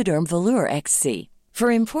with Juvederm Volure XC. For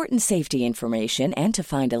important safety information and to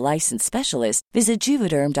find a licensed specialist, visit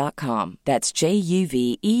Juvederm.com. That's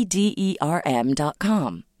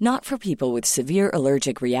JUVEDERM.com. Not for people with severe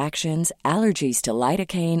allergic reactions, allergies to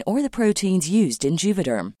lidocaine, or the proteins used in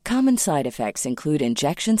Juvederm. Common side effects include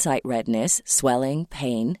injection site redness, swelling,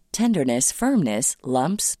 pain, tenderness, firmness,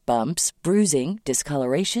 lumps, bumps, bruising,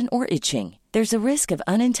 discoloration, or itching. There's a risk of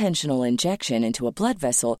unintentional injection into a blood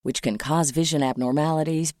vessel, which can cause vision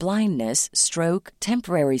abnormalities, blindness, stroke,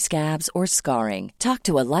 temporary scabs, or scarring. Talk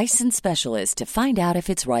to a licensed specialist to find out if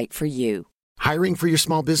it's right for you. Hiring for your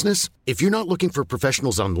small business? If you're not looking for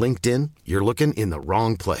professionals on LinkedIn, you're looking in the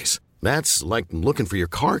wrong place. That's like looking for your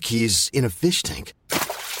car keys in a fish tank.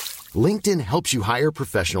 LinkedIn helps you hire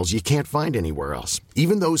professionals you can't find anywhere else,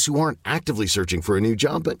 even those who aren't actively searching for a new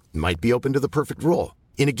job but might be open to the perfect role.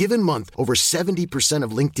 In a given month, over 70%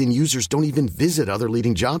 of LinkedIn users don't even visit other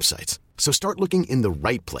leading job sites. So start looking in the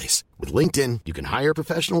right place. With LinkedIn, you can hire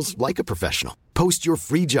professionals like a professional. Post your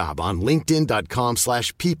free job on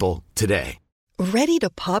linkedin.com/people today. Ready to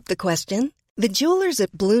pop the question? The jewelers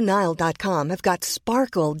at BlueNile.com have got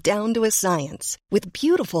sparkle down to a science with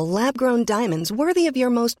beautiful lab-grown diamonds worthy of your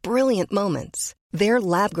most brilliant moments. Their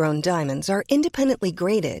lab-grown diamonds are independently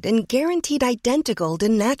graded and guaranteed identical to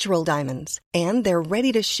natural diamonds, and they're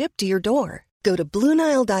ready to ship to your door. Go to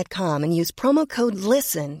BlueNile.com and use promo code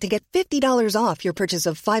LISTEN to get $50 off your purchase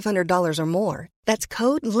of $500 or more. That's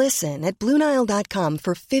code LISTEN at BlueNile.com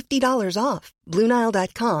for $50 off.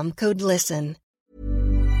 BlueNile.com, code LISTEN.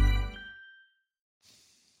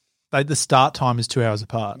 The start time is 2 hours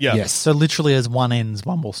apart. Yeah. Yes. So literally as one ends,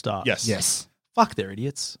 one will start. Yes. Yes. Fuck, they're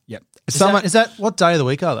idiots. Yep. Is that what day of the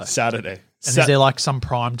week are they? Saturday. And is there like some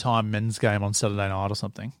primetime men's game on Saturday night or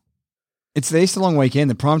something? It's the Easter long weekend.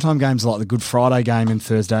 The primetime games are like the Good Friday game and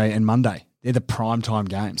Thursday and Monday. They're the primetime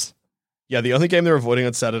games. Yeah, the only game they're avoiding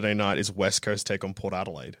on Saturday night is West Coast take on Port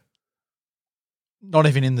Adelaide. Not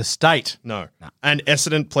even in the state. No. And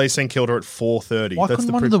Essendon play St Kilda at 4:30. Why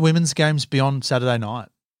couldn't one of the women's games be on Saturday night?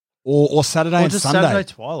 Or Saturday Or and just Sunday. Saturday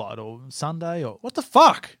twilight or Sunday or what the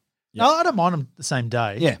fuck? Yeah. No, I don't mind them the same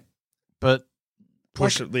day. Yeah. But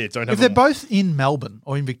Push it. Don't have if they're both in Melbourne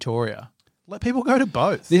or in Victoria, let people go to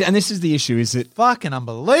both. And this is the issue, is that Fucking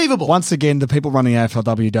unbelievable. once again, the people running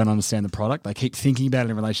AFLW don't understand the product. They keep thinking about it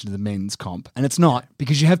in relation to the men's comp. And it's not,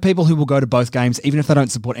 because you have people who will go to both games even if they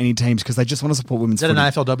don't support any teams because they just want to support women's Is that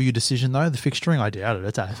an footy. AFLW decision though? The fixturing, I doubt it.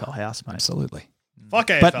 It's AFL House, mate. Absolutely. Fuck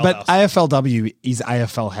AFL But House. AFLW is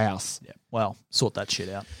AFL House. Yeah. Well, sort that shit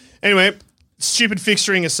out. Anyway, stupid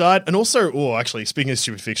fixturing aside, and also, actually, speaking of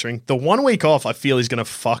stupid fixturing, the 1 week off, I feel is going to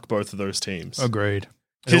fuck both of those teams. Agreed.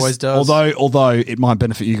 It 'Cause always does. Although it might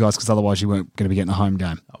benefit you guys because otherwise you weren't going to be getting a home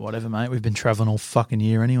game. Oh, whatever, mate. We've been traveling all fucking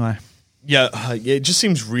year anyway. Yeah, it just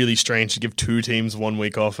seems really strange to give two teams 1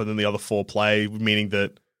 week off and then the other four play, meaning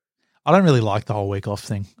that, I don't really like the whole week off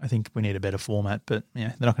thing. I think we need a better format, but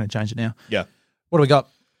yeah, they're not going to change it now. yeah. What do we got?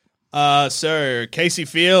 So, Casey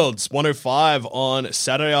Fields, 1:05 on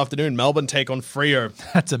Saturday afternoon. Melbourne take on Freo.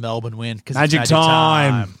 That's a Melbourne win. 'Cause it's Magic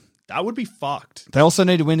time. That would be fucked. They also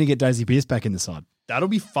need to win to get Daisy Pearce back in the side. That'll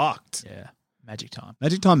be fucked. Yeah, magic time.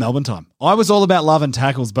 Magic time, Melbourne time. I was all about love and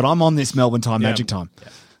tackles, but I'm on this Melbourne time, Yeah. magic time.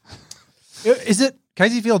 Is it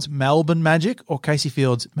Casey Fields Melbourne magic or Casey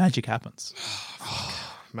Fields magic happens?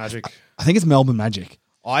 Magic. I think it's Melbourne magic.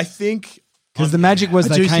 I think Because the magic was I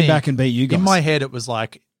they do came think back and beat you guys. In my head, it was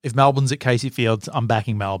like, if Melbourne's at Casey Fields, I'm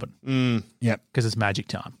backing Melbourne Yep. because it's magic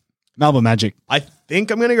time. Melbourne magic. I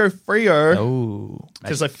think I'm going to go Freo Oh,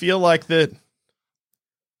 because I feel like that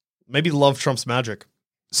maybe love trumps magic.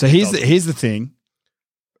 So here's the thing.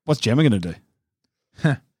 What's Gemma going to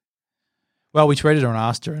do? well, we tweeted her and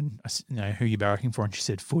asked her, and who you barracking for, and she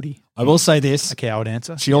said footy. I will say this. A coward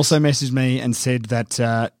answer. She also messaged me and said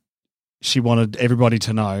that she wanted everybody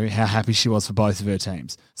to know how happy she was for both of her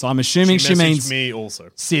teams. So I'm assuming she messaged means me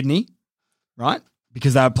also. Sydney, right?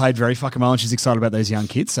 Because they played very fucking well and she's excited about those young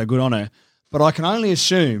kids, so good on her. But I can only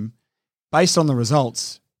assume, based on the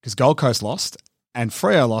results, because Gold Coast lost and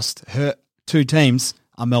Freo lost, her two teams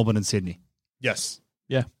are Melbourne and Sydney. Yes.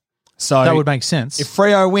 Yeah, So that would make sense. if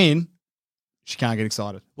Freo win, she can't get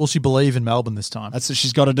excited. Will she believe in Melbourne this time? That's what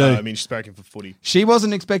she's got to do. I mean, she's barracking for footy. She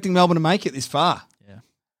wasn't expecting Melbourne to make it this far. Yeah.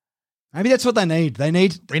 Maybe that's what they need.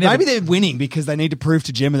 Maybe they're winning because they need to prove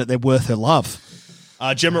to Gemma that they're worth her love.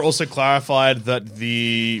 Gemma also clarified that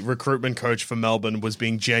the recruitment coach for Melbourne was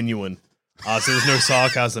being genuine. So there was no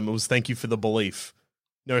sarcasm. It was thank you for the belief.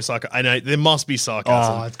 No sarcasm. I know there must be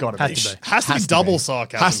sarcasm. Oh, it's got to Has be. to be. Has to be double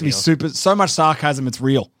sarcasm. Has to be here. so much sarcasm, it's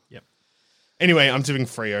real. Anyway, I'm tipping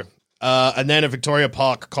Freo. And then at Victoria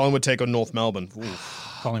Park, Collingwood take on North Melbourne.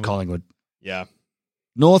 Ooh, Collingwood. yeah.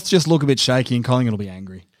 North just look a bit shaky and Collingwood will be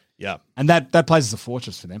angry. Yeah. And that place is a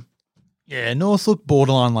fortress for them. Yeah, North look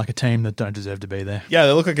borderline like a team that don't deserve to be there. Yeah,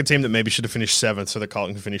 they look like a team that maybe should have finished 7th so that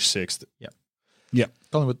Carlton can finish 6th. Yeah.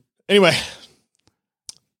 Collingwood. Anyway,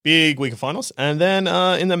 big week of finals. And then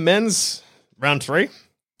in the men's round 3,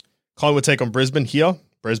 Collingwood take on Brisbane here.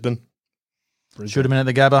 Brisbane. Should have been at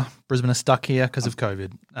the Gabba. Brisbane are stuck here because of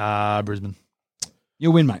COVID. Brisbane.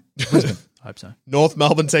 You'll win, mate. Brisbane. I hope so. North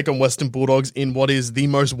Melbourne take on Western Bulldogs in what is the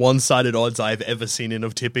most one-sided odds I've ever seen in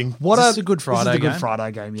of tipping. Is this a Good Friday This is a game? Good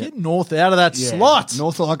Friday game, yeah. Get North out of that slot.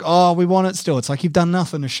 North are like, oh, we want it still. It's like you've done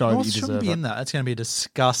nothing to show North that you shouldn't deserve be it. in that. It's going to be a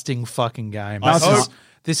disgusting fucking game. I hope.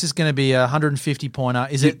 This is going to be a 150-pointer.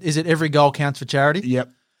 Is it every goal counts for charity? Yep.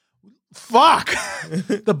 Fuck!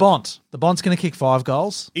 The Bont. The Bont's going to kick 5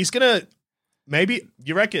 goals. He's going to maybe,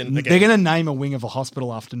 you reckon? They're going to name a wing of a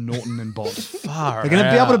hospital after Norton and Bont. Far They're going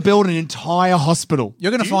to be able to build an entire hospital.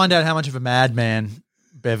 You're going to find out how much of a madman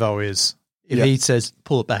Bevo is If Yeah. he says,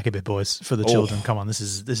 pull it back a bit, boys, for the children, come on, this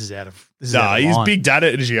is out of Nah, he's line. big dad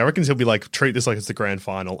energy. I reckon he'll be like, treat this like it's the grand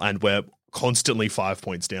final, and we're constantly 5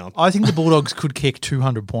 points down. I think the Bulldogs could kick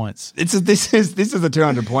 200 points. This is a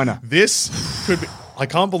 200-pointer. This could be. I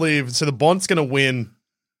can't believe. So the Bont's going to win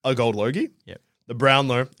a gold Logie. Yep. The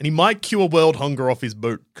Brownlow, and he might cure world hunger off his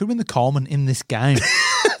boot. Could win the Coleman in this game.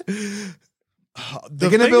 They're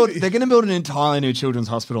going to build an entirely new children's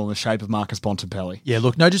hospital in the shape of Marcus Bontempelli. Yeah,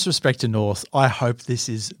 look, no disrespect to North. I hope this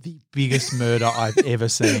is the biggest murder I've ever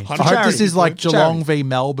seen. I hope Charity, this is like Geelong charity. v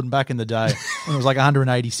Melbourne back in the day when it was like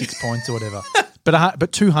 186 points or whatever.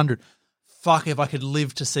 But 200. Fuck, if I could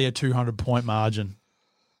live to see a 200-point margin.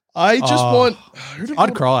 I just want.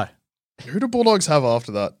 I'd cry. Who do Bulldogs have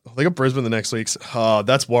after that? They got Brisbane the next week.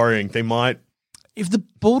 That's worrying. They might. If the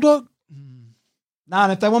Bulldog... No,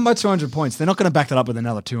 and if they won by 200 points, they're not going to back that up with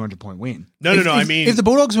another 200-point win. No. I mean, if the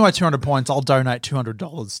Bulldogs win by 200 points, I'll donate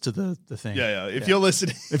 $200 to the thing. yeah. If you're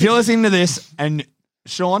listening, If you're listening to this, and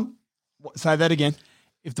Sean, say that again.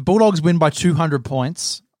 If the Bulldogs win by 200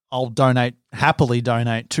 points, I'll happily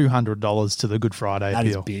donate $200 to the Good Friday That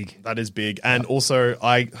is appeal. big. that is big. And also,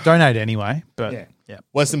 I Donate anyway, but Yeah.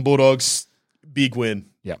 Western Bulldogs big win.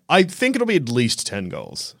 Yeah. I think it'll be at least 10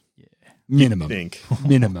 goals. Minimum. I think.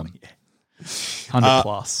 Minimum. 100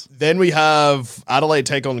 plus. Then we have Adelaide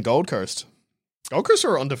take on Gold Coast. Gold Coast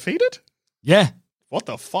are undefeated? Yeah. What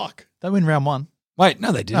the fuck? They win round one. Wait,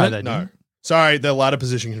 no, they didn't. No, they No. didn't. Sorry, the ladder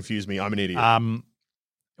position confused me. I'm an idiot.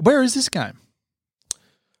 Where is this game?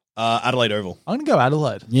 Adelaide Oval. I'm going to go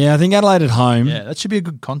Adelaide. Yeah, I think Adelaide at home Yeah, that should be a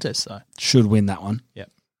good contest, though. should win that one.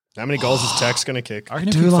 How many goals is Tex going to kick? I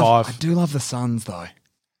reckon he'll kick I 5. do love the Suns, though.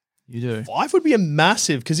 You do. 5 would be a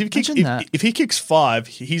massive, because Imagine that. if he kicks 5,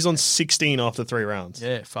 he's on 16 after 3 rounds.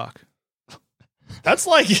 Yeah, fuck. That's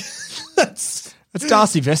like that's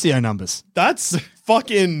Darcy Vesio numbers.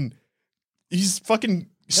 fucking. He's fucking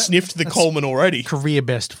sniffed the that's Coleman already. Career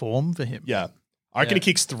best form for him. Yeah, I reckon he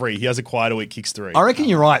kicks 3. He has a quieter week, kicks 3. I reckon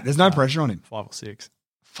you're right. There's no pressure on him. 5 or 6.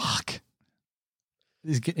 Fuck.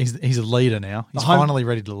 He's a leader now. He's The home- finally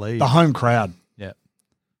ready to lead. The home crowd. Yeah.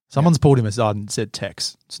 Someone's pulled him aside and said,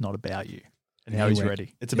 Tex, it's not about you. And now he he's went.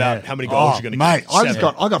 ready. It's about how many goals you're going to mate, get. I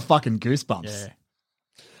 7. got fucking goosebumps.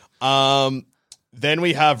 Yeah. Then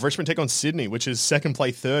we have Richmond take on Sydney, which is second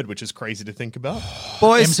play third, which is crazy to think about.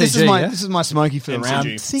 Boys, this is MCG, my yeah? this is my smoky for the MCG. round.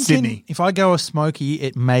 Thinking Sydney. if I go a smoky,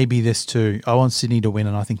 it may be this too. I want Sydney to win,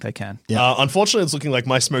 and I think they can. Yeah. Unfortunately, it's looking like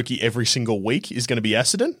my smoky every single week is going to be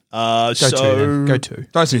Essendon. Go So two, then. Go two.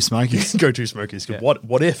 Those two smokies. Go to Smokies. Yeah.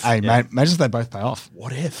 What if? Hey, mate, imagine if they both pay off.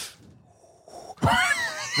 What if?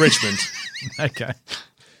 Richmond. Okay.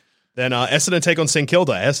 Then Essendon take on St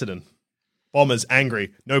Kilda. Essendon. Bombers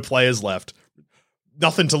angry. No players left.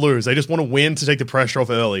 Nothing to lose. They just want to win to take the pressure off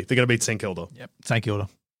early. They're going to beat St Kilda. Yep. St Kilda.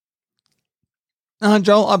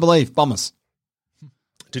 Joel, I believe. Bombers.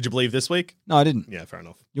 Did you believe this week? No, I didn't. Yeah, fair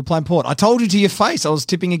enough. You're playing Port. I told you to your face I was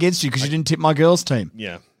tipping against you because you didn't tip my girls' team.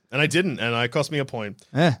 Yeah. And I didn't, and it cost me a point.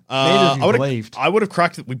 Yeah. Neither of you believed. I would have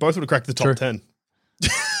cracked it. We both would have cracked the top True. 10.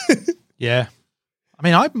 Yeah. I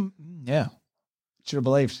mean, yeah. Should have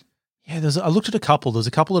believed. Yeah, I looked at a couple. There's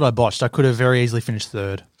a couple that I botched. I could have very easily finished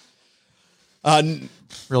third.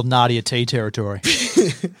 Real Nadia T territory.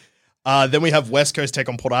 Then we have West Coast take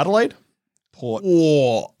on Port Adelaide. Port.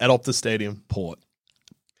 Or at Optus Stadium. Port.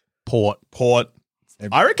 Port.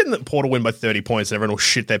 I reckon that Port will win by 30 points and everyone will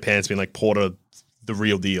shit their pants being like, Port are the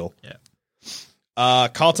real deal. Yeah.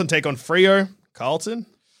 Carlton take on Freo. Carlton?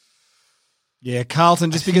 Yeah,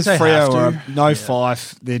 Carlton, just because they have Freo to. are no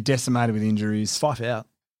Fife, they're decimated with injuries. Fife out.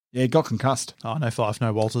 Yeah, got concussed. Oh, no Fife,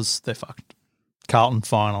 no Walters. They're fucked. Carlton,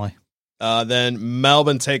 finally. Then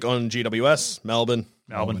Melbourne take on GWS. Melbourne.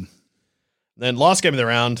 Then last game of the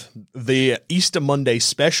round, the Easter Monday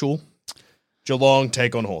special. Geelong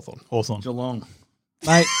take on Hawthorn. Geelong.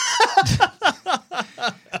 Mate.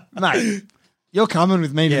 Mate, you're coming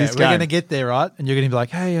with me to Yeah, this we're game. going to get there, right? And you're going to be like,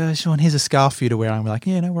 hey, Sean, here's a scarf for you to wear. I'm like,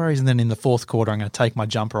 yeah, no worries. And then in the fourth quarter, I'm going to take my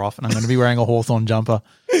jumper off and I'm going to be wearing a Hawthorn jumper.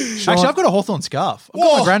 Actually, I've got a Hawthorn scarf. I've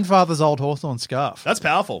got my grandfather's old Hawthorn scarf. That's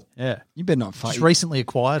powerful. Yeah. You better not fight. Just recently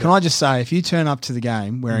acquired Can it. I just say, if you turn up to the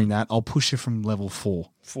game wearing that, I'll push you from level 4.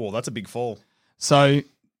 4. That's a big fall. So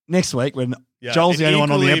next week, when Yeah, Joel's the an only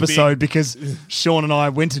one on the equally episode because Sean and I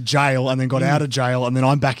went to jail and then got out of jail and then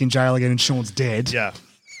I'm back in jail again and Sean's dead. Yeah.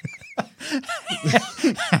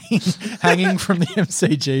 Hanging from the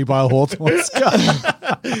MCG by a Hawthorn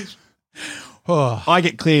scarf. Oh, I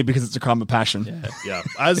get cleared because it's a crime of passion. Yeah.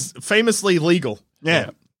 As famously legal.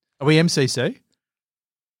 Yeah. are we MCC?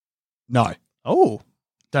 No. Oh,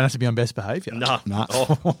 don't have to be on best behaviour. Nah. Nah.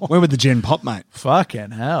 Oh, We're with the Gen Pop, mate.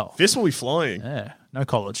 Fucking hell. this will be flying. Yeah. No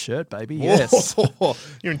collared shirt, baby. Yes.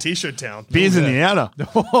 You're in T-shirt town. Beers in the outer.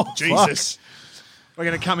 Jesus. We're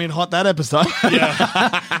going to come in hot that episode.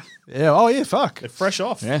 Yeah. Yeah. Oh, yeah. Fuck. They're fresh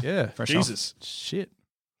off. Yeah. Fresh Jesus. Shit.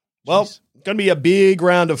 Well, going to be a big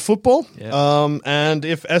round of football. Yeah. And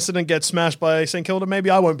if Essendon gets smashed by St Kilda, maybe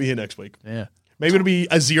I won't be here next week. Yeah. Maybe it'll be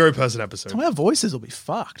a 0-person episode. So our voices will be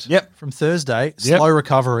fucked. Yep. From Thursday, slow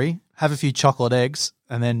recovery, have a few chocolate eggs,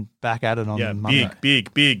 and then back at it on Monday.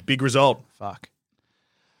 Big result. Fuck.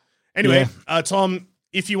 Anyway, Tom,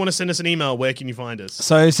 if you want to send us an email, where can you find us?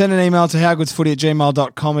 So send an email to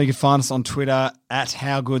howgoodsfooty@gmail.com, or you can find us on Twitter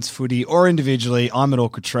 @howgoodsfooty, or individually. I'm at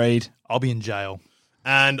Orchard Trade. I'll be in jail.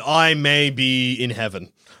 And I may be in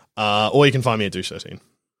heaven. Or you can find me at Douche13.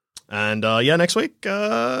 And next week,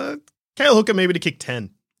 Kale Hooker maybe to kick 10.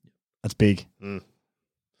 That's big.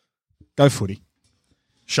 Go footy.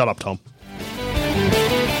 Shut up, Tom.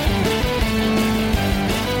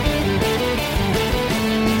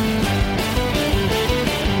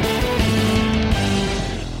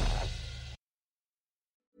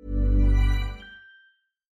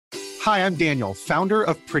 Hi, I'm Daniel, founder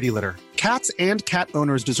of Pretty Litter. Cats and cat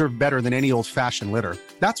owners deserve better than any old-fashioned litter.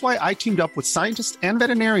 That's why I teamed up with scientists and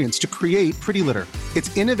veterinarians to create Pretty Litter.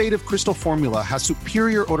 Its innovative crystal formula has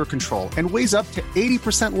superior odor control and weighs up to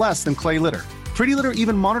 80% less than clay litter. Pretty Litter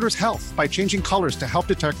even monitors health by changing colors to help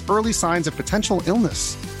detect early signs of potential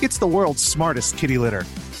illness. It's the world's smartest kitty litter.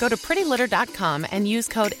 Go to prettylitter.com and use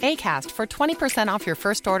code ACAST for 20% off your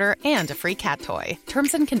first order and a free cat toy.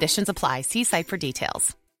 Terms and conditions apply. See site for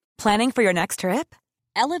details. Planning for your next trip?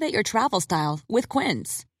 Elevate your travel style with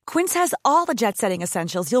Quince. Quince has all the jet-setting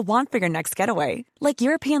essentials you'll want for your next getaway, like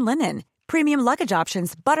European linen, premium luggage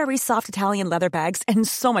options, buttery soft Italian leather bags, and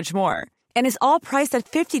so much more. And is all priced at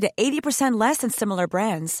 50 to 80% less than similar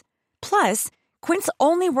brands. Plus, Quince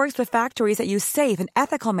only works with factories that use safe and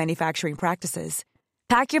ethical manufacturing practices.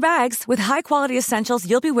 Pack your bags with high-quality essentials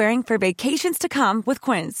you'll be wearing for vacations to come with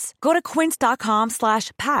Quince. Go to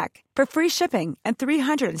quince.com/pack for free shipping and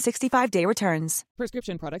 365-day returns.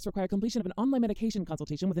 Prescription products require completion of an online medication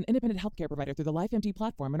consultation with an independent healthcare provider through the LifeMD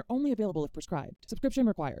platform and are only available if prescribed. Subscription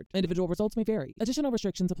required. Individual results may vary. Additional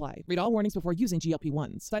restrictions apply. Read all warnings before using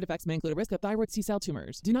GLP-1s. Side effects may include a risk of thyroid C-cell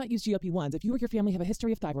tumors. Do not use GLP-1s if you or your family have a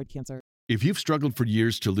history of thyroid cancer. If you've struggled for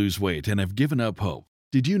years to lose weight and have given up hope,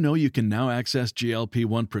 did you know you can now access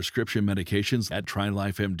GLP-1 prescription medications at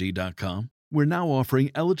TryLifeMD.com? We're now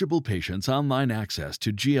offering eligible patients online access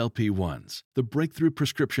to GLP-1s, the breakthrough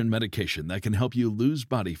prescription medication that can help you lose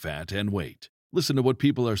body fat and weight. Listen to what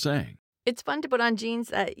people are saying. It's fun to put on jeans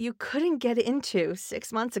that you couldn't get into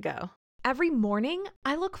 6 months ago. Every morning,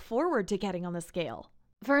 I look forward to getting on the scale.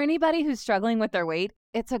 For anybody who's struggling with their weight,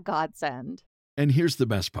 it's a godsend. And here's the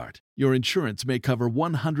best part. Your insurance may cover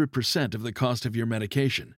 100% of the cost of your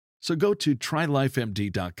medication. So go to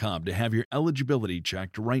TryLifeMD.com to have your eligibility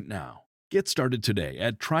checked right now. Get started today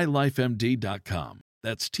at TryLifeMD.com.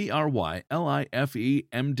 That's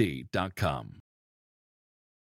TryLifeMD.com.